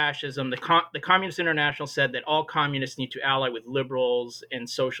fight fascism, the Communist International said that all communists need to ally with liberals and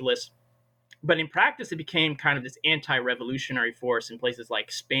socialists. But in practice, it became kind of this anti-revolutionary force in places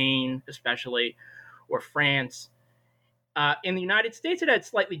like Spain, especially, or France. In the United States, it had a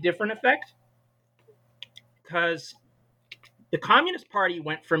slightly different effect because the Communist Party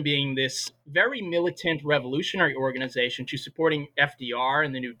went from being this very militant revolutionary organization to supporting FDR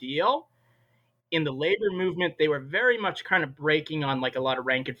and the New Deal. In the labor movement, they were very much kind of breaking on like a lot of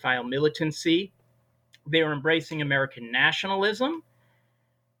rank and file militancy. They were embracing American nationalism.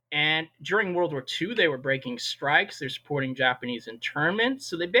 And during World War II, they were breaking strikes. They're supporting Japanese internment.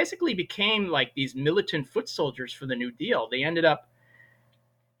 So they basically became like these militant foot soldiers for the New Deal. They ended up,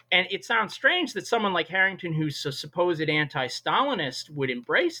 and it sounds strange that someone like Harrington, who's a supposed anti-Stalinist, would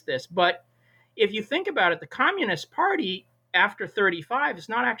embrace this. But if you think about it, the Communist Party after 1935 is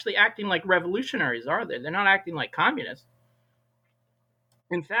not actually acting like revolutionaries, are they? They're not acting like communists.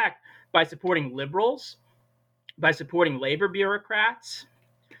 In fact, by supporting liberals, by supporting labor bureaucrats,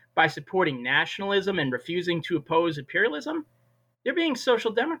 by supporting nationalism and refusing to oppose imperialism, they're being social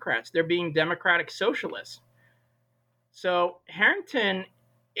democrats. They're being democratic socialists. So Harrington,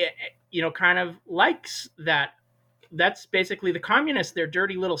 kind of likes that. That's basically the communists. Their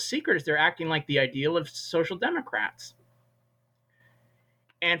dirty little secret is they're acting like the ideal of social democrats.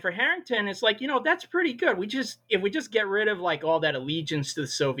 And for Harrington, it's like, that's pretty good. If we just get rid of like all that allegiance to the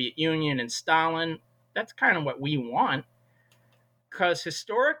Soviet Union and Stalin, that's kind of what we want. Because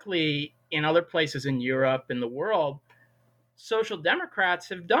historically, in other places in Europe and the world, social democrats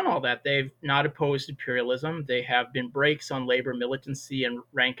have done all that. They've not opposed imperialism. They have been brakes on labor militancy and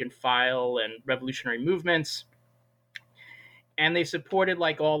rank and file and revolutionary movements. And they supported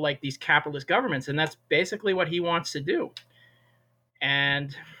like all like these capitalist governments. And that's basically what he wants to do.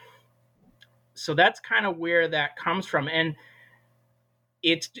 And so that's kind of where that comes from. And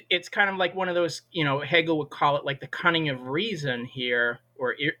it's kind of like one of those, Hegel would call it like the cunning of reason here,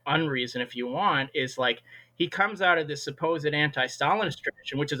 or unreason if you want, is like he comes out of this supposed anti-Stalinist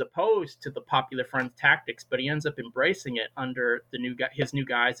tradition, which is opposed to the Popular Front tactics, but he ends up embracing it under his new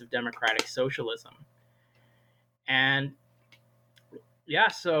guise of democratic socialism. And yeah,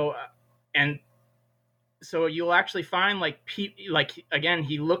 and so you'll actually find again,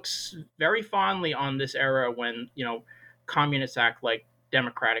 he looks very fondly on this era when communists act like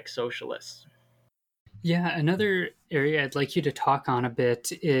democratic socialists. Yeah, another area I'd like you to talk on a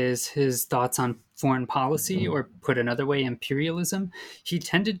bit is his thoughts on foreign policy, or put another way, imperialism. He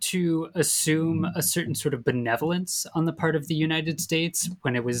tended to assume a certain sort of benevolence on the part of the United States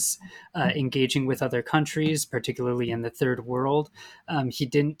when it was engaging with other countries, particularly in the third world. He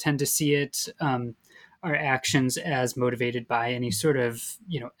didn't tend to see it, our actions, as motivated by any sort of,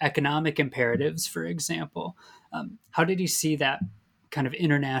 economic imperatives, for example. How did he see that kind of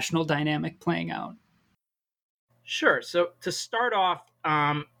international dynamic playing out? Sure. So to start off,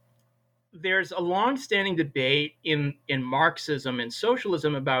 there's a long-standing debate in Marxism and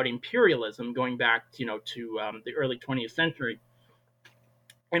socialism about imperialism, going back, to the early 20th century.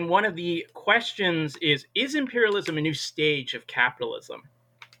 And one of the questions is imperialism a new stage of capitalism?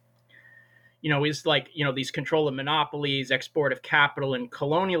 Is these control of monopolies, export of capital, and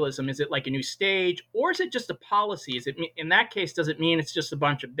colonialism, is it like a new stage, or is it just a policy? Is it, in that case, does it mean it's just a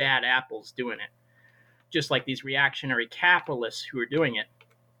bunch of bad apples doing it? Just like these reactionary capitalists who are doing it.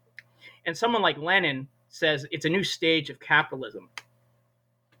 And someone like Lenin says it's a new stage of capitalism,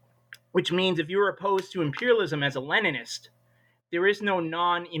 which means if you're opposed to imperialism as a Leninist, there is no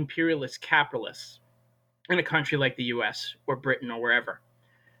non-imperialist capitalist in a country like the US or Britain or wherever.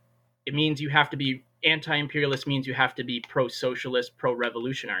 It means you have to be anti-imperialist, means you have to be pro-socialist,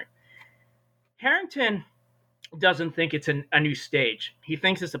 pro-revolutionary. Harrington doesn't think it's a new stage. He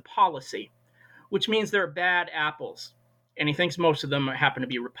thinks it's a policy, which means there are bad apples. And he thinks most of them happen to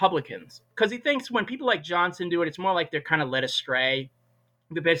be Republicans. Because he thinks when people like Johnson do it, it's more like they're kind of led astray.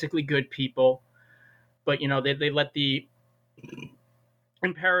 They're basically good people. But, they let the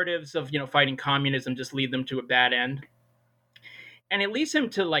imperatives of, fighting communism just lead them to a bad end. And it leads him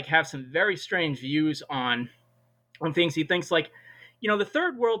to have some very strange views on things. He thinks the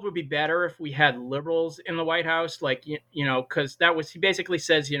third world would be better if we had liberals in the White House, because he basically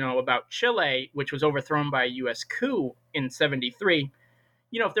says, about Chile, which was overthrown by a U.S. coup in 1973,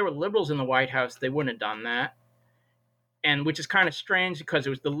 if there were liberals in the White House, they wouldn't have done that. And which is kind of strange because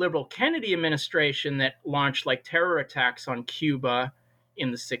it was the liberal Kennedy administration that launched terror attacks on Cuba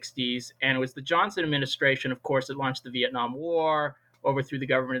in the 60s. And it was the Johnson administration, of course, that launched the Vietnam War, overthrew the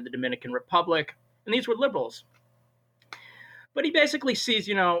government of the Dominican Republic. And these were liberals. But he basically sees,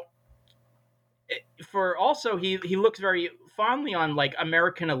 he looks very fondly on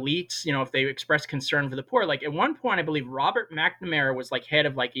American elites, if they express concern for the poor. At one point, I believe Robert McNamara was head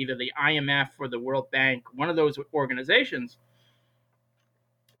of either the IMF or the World Bank, one of those organizations.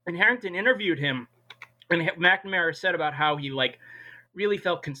 And Harrington interviewed him, and McNamara said about how he really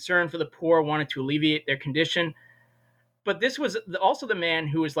felt concerned for the poor, wanted to alleviate their condition. But this was also the man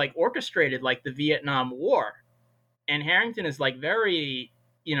who was orchestrated the Vietnam War. And Harrington is very,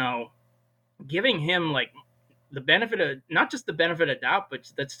 giving him the benefit of, not just the benefit of doubt,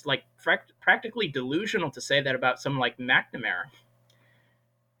 but that's practically delusional to say that about someone like McNamara.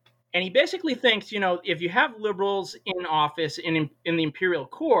 And he basically thinks, if you have liberals in office in the imperial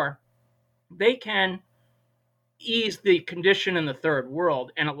core, they can ease the condition in the third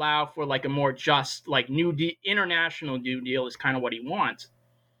world and allow for a more just international New Deal is kind of what he wants.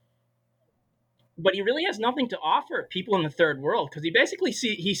 But he really has nothing to offer people in the third world, because he basically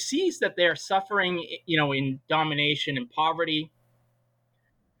sees that they're suffering, in domination and poverty.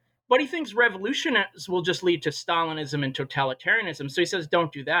 But he thinks revolutions will just lead to Stalinism and totalitarianism. So he says,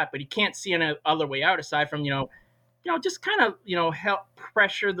 don't do that. But he can't see any other way out aside from, just kind of, help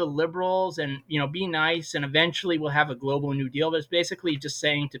pressure the liberals and, be nice. And eventually we'll have a global New Deal. But it's basically just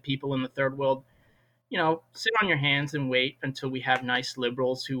saying to people in the third world, sit on your hands and wait until we have nice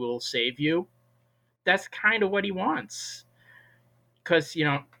liberals who will save you. That's kind of what he wants. Because,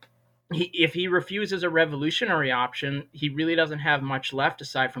 if he refuses a revolutionary option, he really doesn't have much left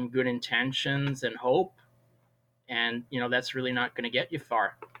aside from good intentions and hope. And, that's really not going to get you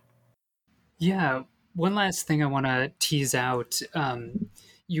far. Yeah. One last thing I want to tease out.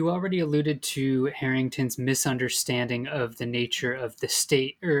 You already alluded to Harrington's misunderstanding of the nature of the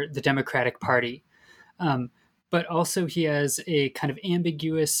state or the Democratic Party. but also he has a kind of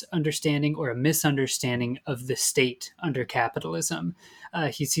ambiguous understanding or a misunderstanding of the state under capitalism.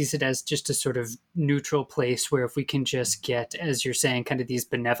 He sees it as just a sort of neutral place where if we can just get, as you're saying, kind of these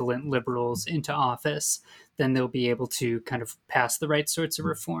benevolent liberals into office, then they'll be able to kind of pass the right sorts of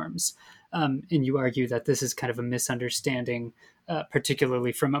reforms. And you argue that this is kind of a misunderstanding,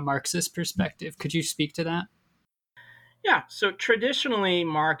 particularly from a Marxist perspective. Could you speak to that? Yeah, so traditionally,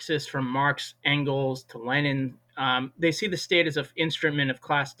 Marxists, from Marx, Engels to Lenin, they see the state as an instrument of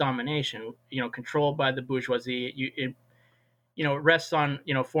class domination, controlled by the bourgeoisie. It rests on,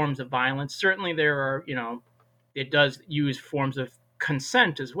 forms of violence. Certainly there are, it does use forms of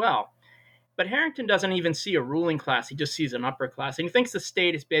consent as well. But Harrington doesn't even see a ruling class. He just sees an upper class. And he thinks the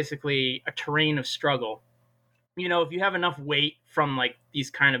state is basically a terrain of struggle. If you have enough weight from like these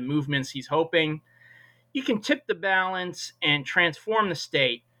kind of movements, he's hoping you can tip the balance and transform the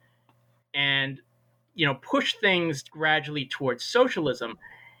state and, push things gradually towards socialism.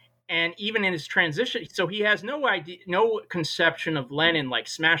 And even in his transition, so he has no idea, no conception of Lenin like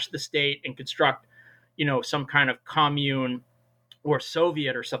smash the state and construct, some kind of commune or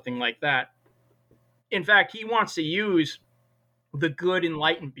Soviet or something like that. In fact, he wants to use the good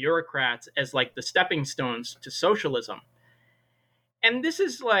enlightened bureaucrats as like the stepping stones to socialism. And this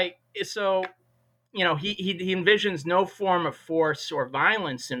is like, so, he envisions no form of force or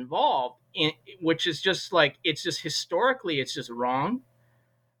violence involved, which is just like, it's just historically, it's just wrong.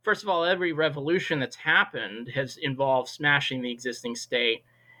 First of all, every revolution that's happened has involved smashing the existing state.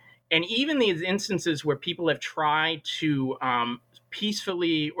 And even these instances where people have tried to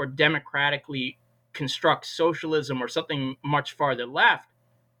peacefully or democratically construct socialism or something much farther left,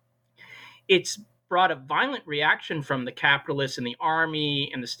 it's brought a violent reaction from the capitalists and the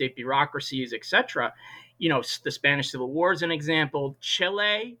army and the state bureaucracies, etc. The Spanish Civil War is an example.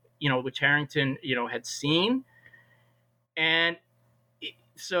 Chile, which Harrington, had seen. And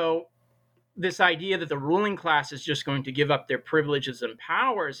so this idea that the ruling class is just going to give up their privileges and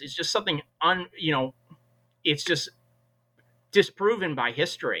powers is just something, it's just disproven by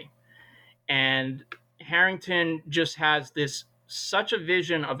history. And Harrington just has such a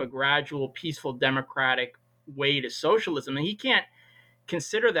vision of a gradual, peaceful, democratic way to socialism, and he can't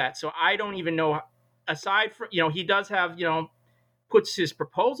consider that. So I don't even know, aside from, he does have, puts his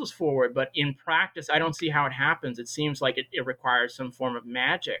proposals forward, but in practice, I don't see how it happens. It seems like it requires some form of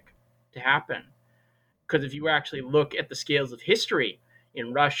magic to happen. Because if you actually look at the scales of history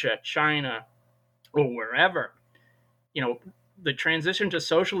in Russia, China, or wherever, the transition to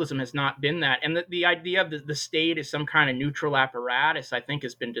socialism has not been that. And the idea of the state is some kind of neutral apparatus, I think,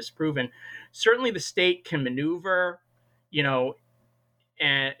 has been disproven. Certainly the state can maneuver,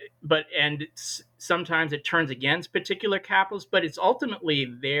 and sometimes it turns against particular capitalists, but it's ultimately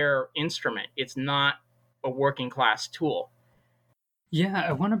their instrument. It's not a working class tool. Yeah,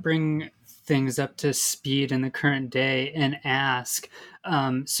 I want to bring things up to speed in the current day and ask,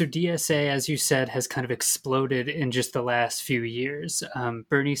 so DSA, as you said, has kind of exploded in just the last few years.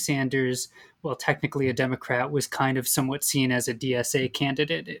 Bernie Sanders, well, technically a Democrat, was kind of somewhat seen as a DSA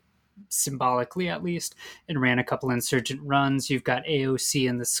candidate, symbolically at least, and ran a couple insurgent runs. You've got AOC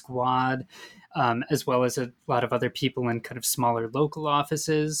in the squad, as well as a lot of other people in kind of smaller local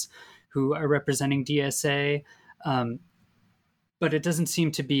offices who are representing DSA. But it doesn't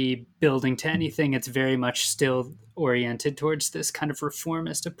seem to be building to anything. It's very much still oriented towards this kind of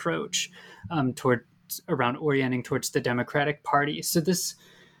reformist approach, around orienting towards the Democratic Party. So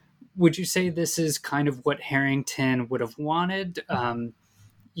would you say this is kind of what Harrington would have wanted?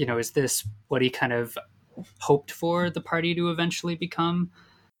 Is this what he kind of hoped for the party to eventually become?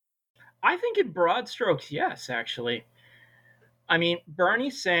 I think in broad strokes, yes, actually. I mean, Bernie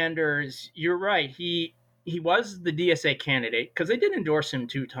Sanders, you're right. He was the DSA candidate because they did endorse him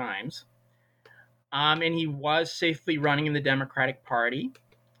 2 times. And he was safely running in the Democratic Party.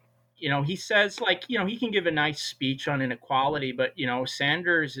 He says, he can give a nice speech on inequality, but,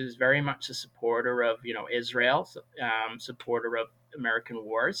 Sanders is very much a supporter of, Israel, supporter of American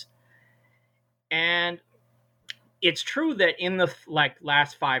wars. And it's true that in the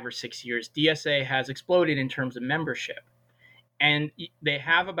last 5 or 6 years, DSA has exploded in terms of membership. And they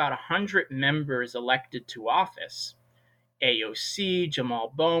have about 100 members elected to office. AOC,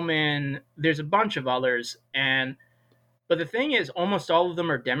 Jamal Bowman, there's a bunch of others. But the thing is, almost all of them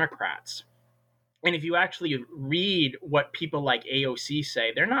are Democrats. And if you actually read what people like AOC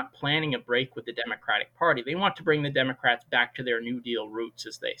say, they're not planning a break with the Democratic Party. They want to bring the Democrats back to their New Deal roots,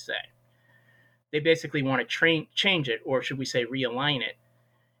 as they say. They basically want to change it, or should we say realign it.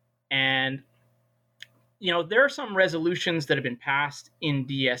 And there are some resolutions that have been passed in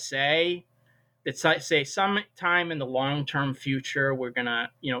DSA that say sometime in the long-term future, we're going to,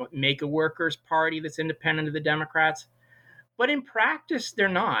 make a workers' party that's independent of the Democrats. But in practice, they're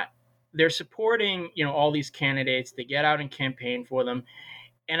not. They're supporting, all these candidates. They get out and campaign for them.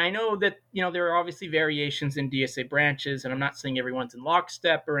 And I know that, there are obviously variations in DSA branches, and I'm not saying everyone's in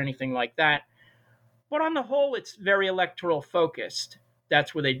lockstep or anything like that. But on the whole, it's very electoral focused.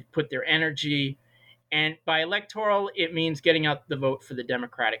 That's where they put their energy. And by electoral, it means getting out the vote for the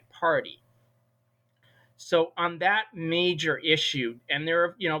Democratic Party. So on that major issue, and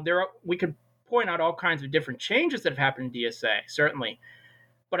we could point out all kinds of different changes that have happened in DSA, certainly.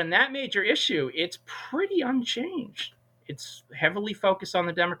 But on that major issue, it's pretty unchanged. It's heavily focused on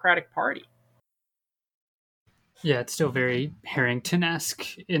the Democratic Party. Yeah, it's still very Harrington-esque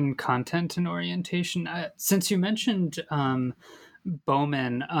in content and orientation. Since you mentioned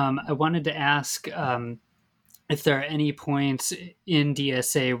Bowman, I wanted to ask if there are any points in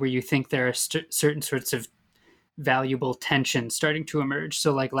DSA where you think there are certain sorts of valuable tensions starting to emerge.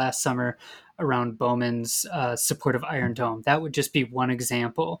 So like last summer around Bowman's support of Iron Dome, that would just be one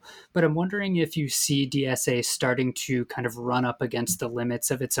example. But I'm wondering if you see DSA starting to kind of run up against the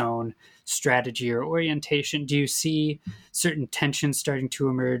limits of its own strategy or orientation. Do you see certain tensions starting to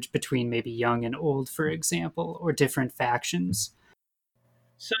emerge between maybe young and old, for example, or different factions?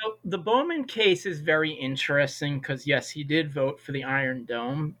 So the Bowman case is very interesting because, yes, he did vote for the Iron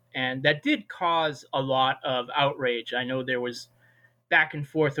Dome, and that did cause a lot of outrage. I know there was back and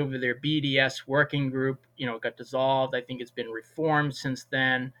forth over their BDS working group. It got dissolved. I think it's been reformed since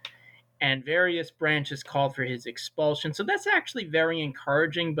then, and various branches called for his expulsion. So that's actually very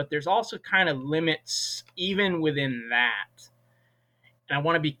encouraging, but there's also kind of limits even within that. And I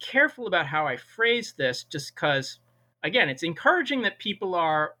want to be careful about how I phrase this just because, again, it's encouraging that people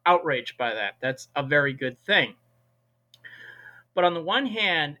are outraged by that. That's a very good thing. But on the one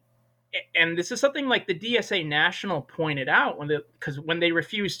hand, and this is something like the DSA National pointed out when they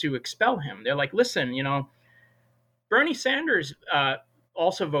refused to expel him, they're like, listen, Bernie Sanders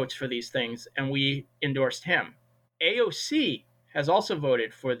also votes for these things, and we endorsed him. AOC has also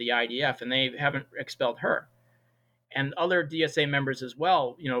voted for the IDF, and they haven't expelled her. And other DSA members as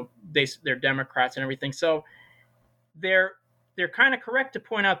well, they're Democrats and everything. So they're kind of correct to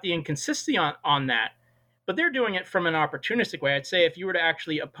point out the inconsistency on that, but they're doing it from an opportunistic way. I'd say if you were to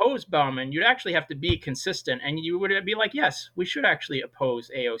actually oppose Bowman, you'd actually have to be consistent, and you would be like, yes, we should actually oppose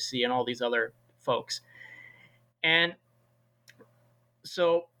AOC and all these other folks. And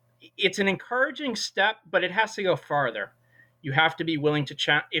so it's an encouraging step, but it has to go farther. You have to be willing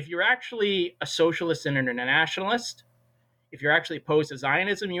to if you're actually a socialist and an internationalist, if you're actually opposed to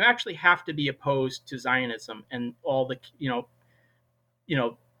Zionism, you actually have to be opposed to Zionism and all the,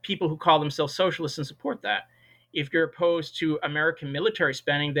 people who call themselves socialists and support that. If you're opposed to American military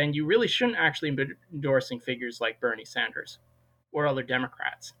spending, then you really shouldn't actually be endorsing figures like Bernie Sanders or other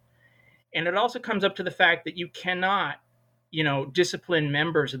Democrats. And it also comes up to the fact that you cannot, discipline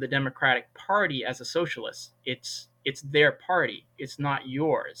members of the Democratic Party as a socialist. It's their party. It's not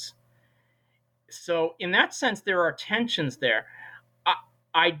yours. So in that sense, there are tensions there.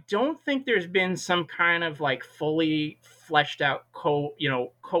 I don't think there's been some kind of like fully fleshed out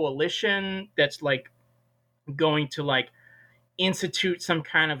coalition that's like going to like institute some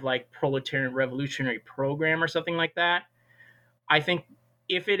kind of like proletarian revolutionary program or something like that. I think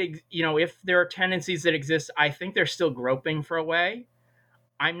if there are tendencies that exist, I think they're still groping for a way.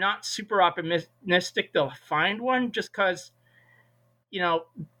 I'm not super optimistic they'll find one just because, you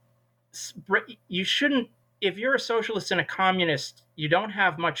shouldn't, if you're a socialist and a communist, you don't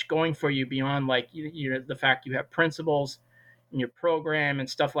have much going for you beyond like the fact you have principles in your program and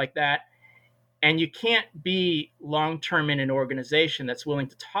stuff like that. And you can't be long-term in an organization that's willing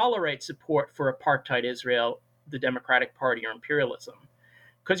to tolerate support for apartheid Israel, the Democratic Party, or imperialism,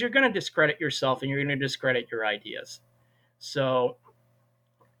 because you're going to discredit yourself and you're going to discredit your ideas. So,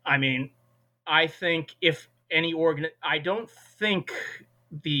 I mean, I think I don't think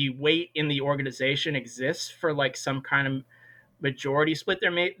the weight in the organization exists for like some kind of majority split.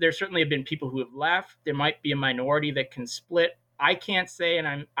 There certainly have been people who have left. There might be a minority that can split. I can't say,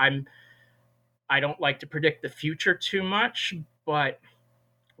 and I don't like to predict the future too much, but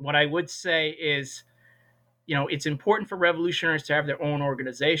what I would say is, it's important for revolutionaries to have their own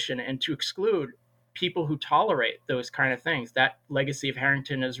organization and to exclude people who tolerate those kind of things. That legacy of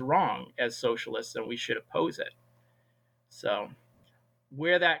Harrington is wrong as socialists, and we should oppose it. So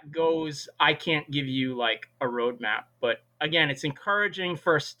where that goes, I can't give you like a roadmap, but again, it's encouraging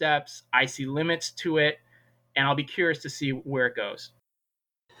first steps. I see limits to it, and I'll be curious to see where it goes.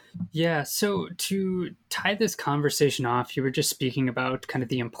 Yeah, so to tie this conversation off, you were just speaking about kind of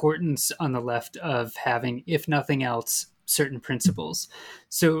the importance on the left of having, if nothing else, certain principles.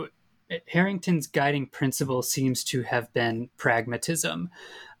 So Harrington's guiding principle seems to have been pragmatism,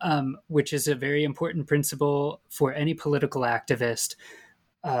 which is a very important principle for any political activist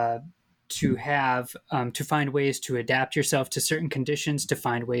uh, to have, to find ways to adapt yourself to certain conditions, to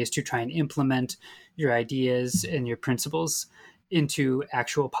find ways to try and implement your ideas and your principles into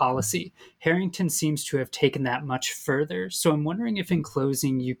actual policy. Harrington seems to have taken that much further. So I'm wondering if, in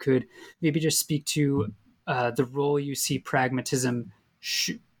closing, you could maybe just speak to the role you see pragmatism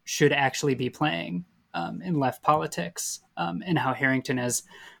should actually be playing in left politics, and how Harrington has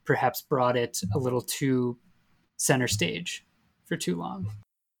perhaps brought it a little too center stage for too long.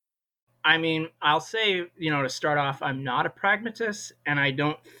 I mean, I'll say, to start off, I'm not a pragmatist, and I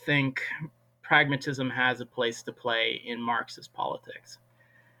don't think pragmatism has a place to play in Marxist politics.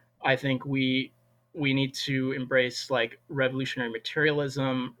 I think we need to embrace like revolutionary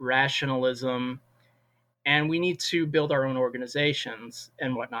materialism, rationalism, and we need to build our own organizations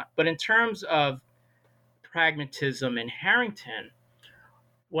and whatnot. But in terms of pragmatism in Harrington,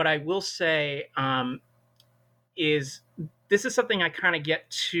 what I will say is this is something I kind of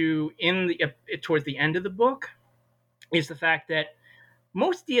get to towards the end of the book, is the fact that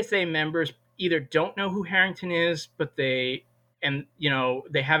most DSA members either don't know who Harrington is, but they haven't,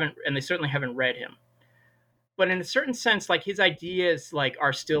 and they certainly haven't read him. But in a certain sense, like his ideas like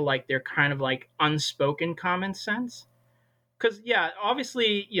are still like they're kind of like unspoken common sense. Because yeah,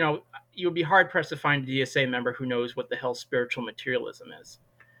 obviously, you would be hard pressed to find a DSA member who knows what the hell spiritual materialism is.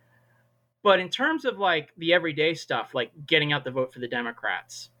 But in terms of like the everyday stuff, like getting out the vote for the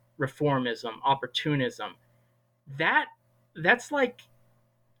Democrats, reformism, opportunism, that's like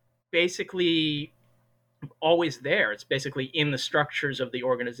basically always there. It's basically in the structures of the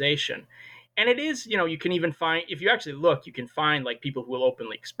organization. And it is, you can even find, if you actually look, you can find like people who will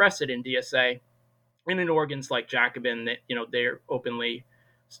openly express it in DSA and in organs like Jacobin that, they're openly,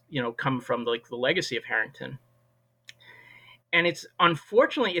 come from like the legacy of Harrington. And it's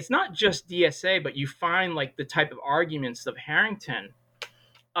unfortunately, it's not just DSA, but you find like the type of arguments of Harrington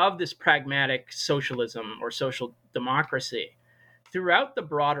of this pragmatic socialism or social democracy throughout the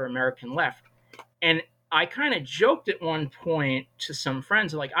broader American left. And I kind of joked at one point to some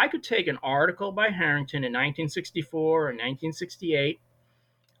friends, like I could take an article by Harrington in 1964 or 1968,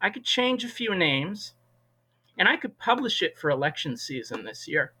 I could change a few names, and I could publish it for election season this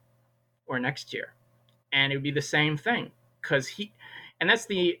year or next year, and it would be the same thing. Because that's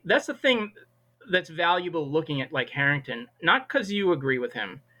the thing that's valuable looking at like Harrington, not because you agree with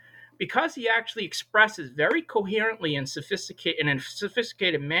him, because he actually expresses very coherently and in a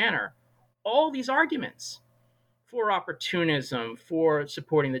sophisticated manner all these arguments for opportunism, for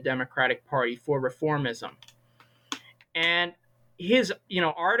supporting the Democratic Party, for reformism. And his,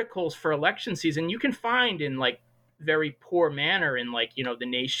 articles for election season, you can find in like very poor manner in like, The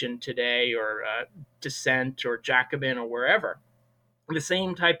Nation Today or Dissent or Jacobin or wherever, the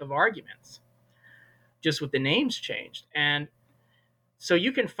same type of arguments, just with the names changed. And so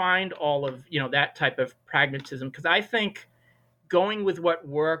you can find all of, that type of pragmatism, because I think going with what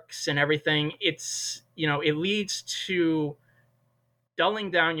works and everything, it's, it leads to dulling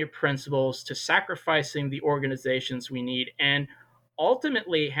down your principles, to sacrificing the organizations we need. And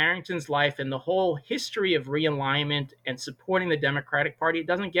ultimately, Harrington's life and the whole history of realignment and supporting the Democratic Party, it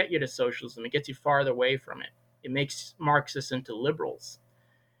doesn't get you to socialism. It gets you farther away from it. It makes Marxists into liberals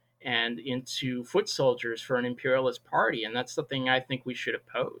and into foot soldiers for an imperialist party. And that's something I think we should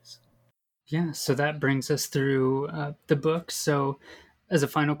oppose. Yeah, so that brings us through the book. So as a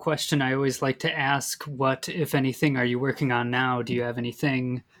final question, I always like to ask, what, if anything, are you working on now? Do you have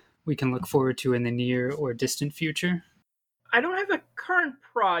anything we can look forward to in the near or distant future? I don't have a current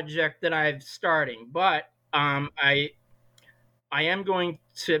project that I'm starting, but I am going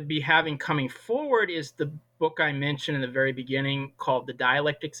to be having coming forward is the book I mentioned in the very beginning called The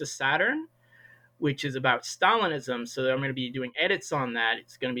Dialectics of Saturn, which is about Stalinism. So I'm going to be doing edits on that.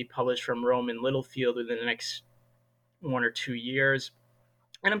 It's going to be published from Rome and Littlefield within the next 1 or 2 years.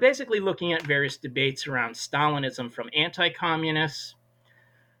 And I'm basically looking at various debates around Stalinism from anti-communists,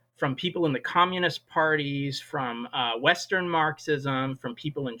 from people in the communist parties, from Western Marxism, from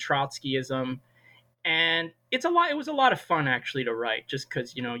people in Trotskyism. And it was a lot of fun actually to write, just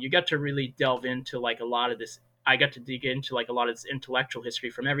because, you got to really delve into like a lot of this. I got to dig into like a lot of this intellectual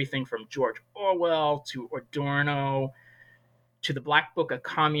history, from everything from George Orwell to Adorno to the Black Book of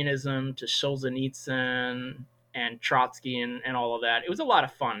Communism to Solzhenitsyn and Trotsky and all of that. It was a lot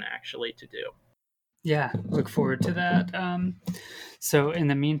of fun actually to do. Yeah, look forward to that. So in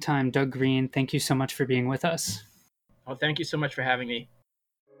the meantime, Doug Green, thank you so much for being with us. Well, thank you so much for having me.